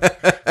 Yeah,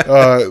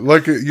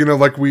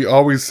 like we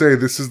always say,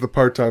 this is the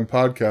part-time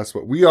podcast,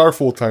 but we are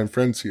full-time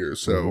friends here.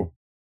 So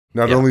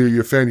not only are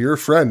you a fan, you're a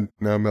friend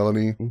now,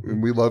 Melanie,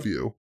 and we love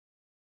you.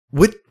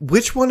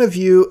 Which one of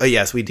you?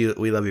 Yes, we do.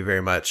 We love you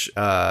very much.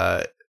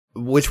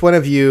 Which one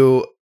of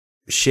you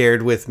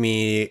shared with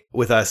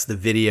us the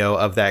video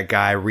of that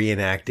guy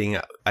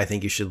reenacting "I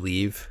Think You Should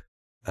Leave"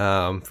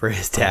 for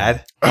his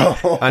dad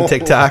on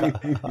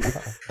TikTok?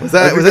 Was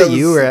that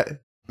you or?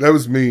 That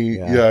was me.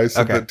 Yeah, I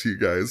sent Okay. that to you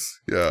guys.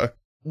 Yeah.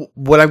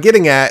 What I'm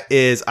getting at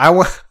is I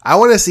want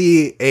to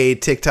see a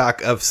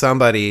TikTok of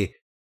somebody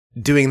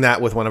doing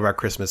that with one of our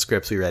Christmas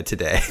scripts we read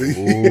today.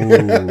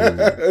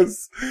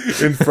 Yes.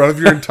 In front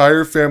of your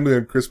entire family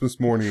on Christmas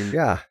morning.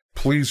 Yeah.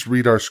 Please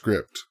read our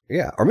script.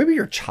 Yeah. Or maybe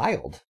your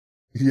child.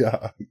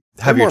 Yeah.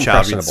 Have They're your more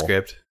child read the impressionable.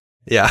 script.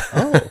 Yeah.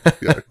 Oh.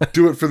 Yeah.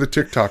 Do it for the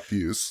TikTok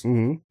views.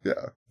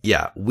 Yeah.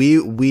 Yeah.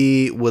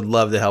 We would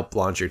love to help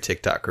launch your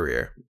TikTok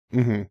career.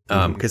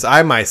 Because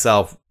I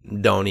myself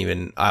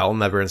I'll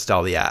never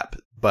install the app,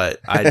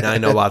 but I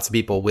know lots of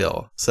people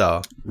will.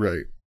 So.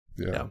 Right.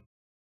 Yeah.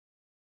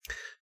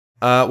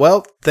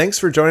 Well, thanks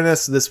for joining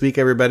us this week,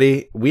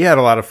 everybody. We had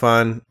a lot of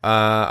fun.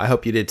 I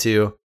hope you did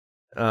too.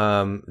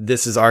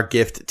 This is our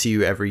gift to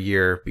you every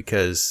year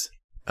because,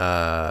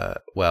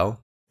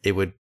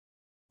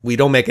 we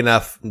don't make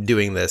enough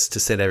doing this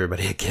to send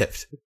everybody a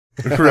gift.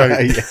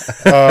 Right.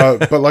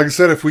 But like I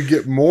said, if we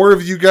get more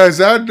of you guys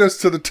adding us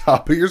to the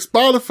top of your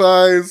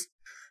Spotify's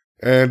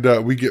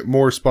and we get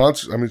more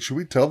sponsors, I mean, should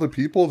we tell the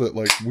people that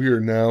like we are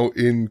now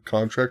in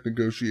contract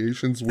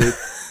negotiations with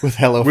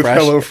HelloFresh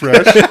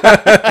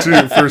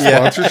for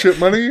sponsorship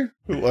money?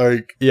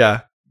 Like,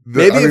 yeah,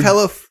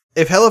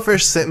 if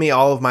HelloFresh sent me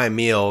all of my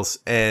meals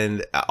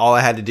and all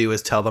I had to do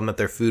was tell them that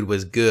their food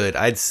was good,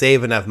 I'd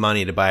save enough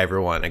money to buy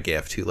everyone a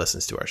gift who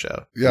listens to our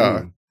show.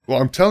 Yeah. Well,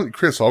 I'm telling you,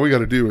 Chris, all we got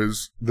to do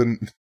is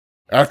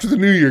after the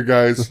new year,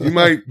 guys, you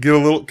might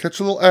catch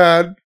a little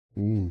ad.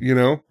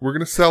 We're going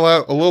to sell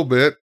out a little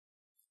bit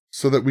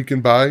so that we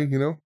can buy,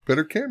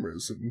 better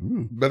cameras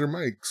and better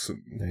mics.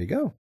 And, there you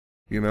go.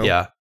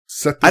 Yeah.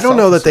 Set I don't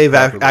know that they've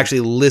properly.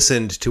 actually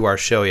listened to our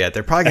show yet.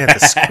 They're probably going to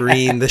have to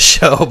screen the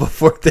show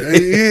before they...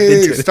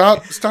 Hey,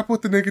 stop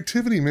with the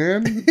negativity,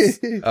 man.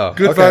 Oh,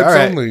 Good okay, vibes all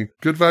right. only.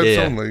 Good vibes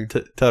only.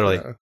 Totally.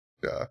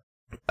 Yeah.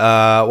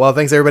 Well,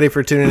 thanks everybody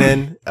for tuning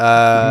in.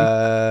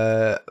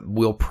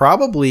 We'll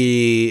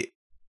probably,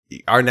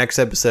 our next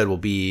episode will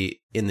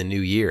be in the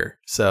new year.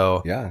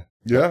 So Yeah.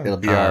 Yeah. It'll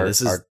be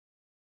this is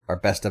our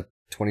best of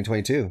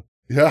 2022.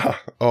 Yeah.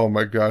 Oh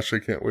my gosh, I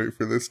can't wait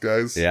for this,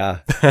 guys. Yeah.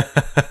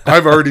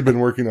 I've already been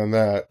working on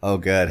that. Oh,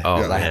 good. Oh,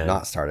 'Cause I man. have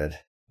not started.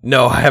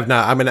 No, I have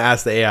not. I'm going to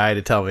ask the AI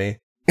to tell me.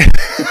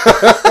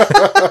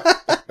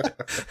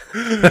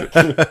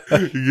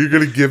 You're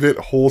going to give it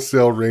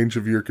wholesale range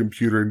of your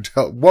computer and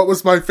tell what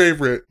was my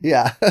favorite.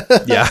 Yeah.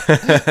 Yeah.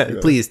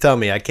 Please tell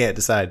me. I can't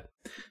decide.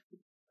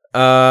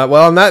 Well,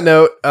 on that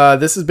note,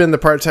 this has been the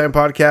Part-Time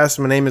Podcast.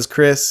 My name is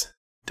Chris.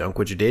 Don't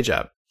quit your day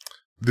job.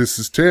 This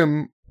is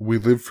Tim. We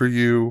live for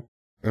you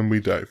and we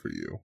die for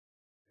you.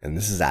 And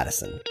this is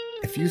Addison.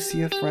 If you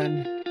see a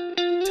friend,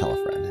 tell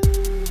a friend.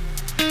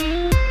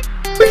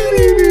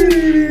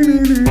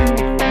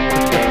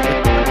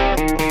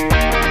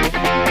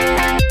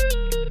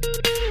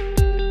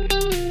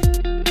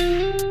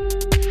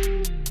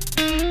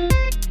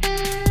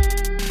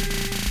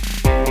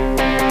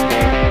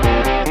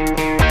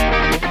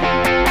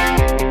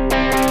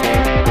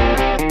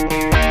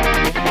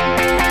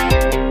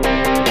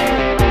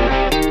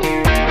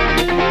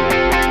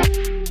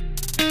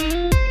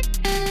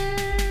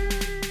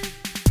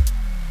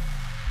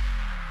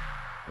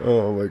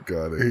 Oh my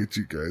god, I hate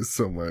you guys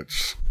so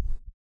much.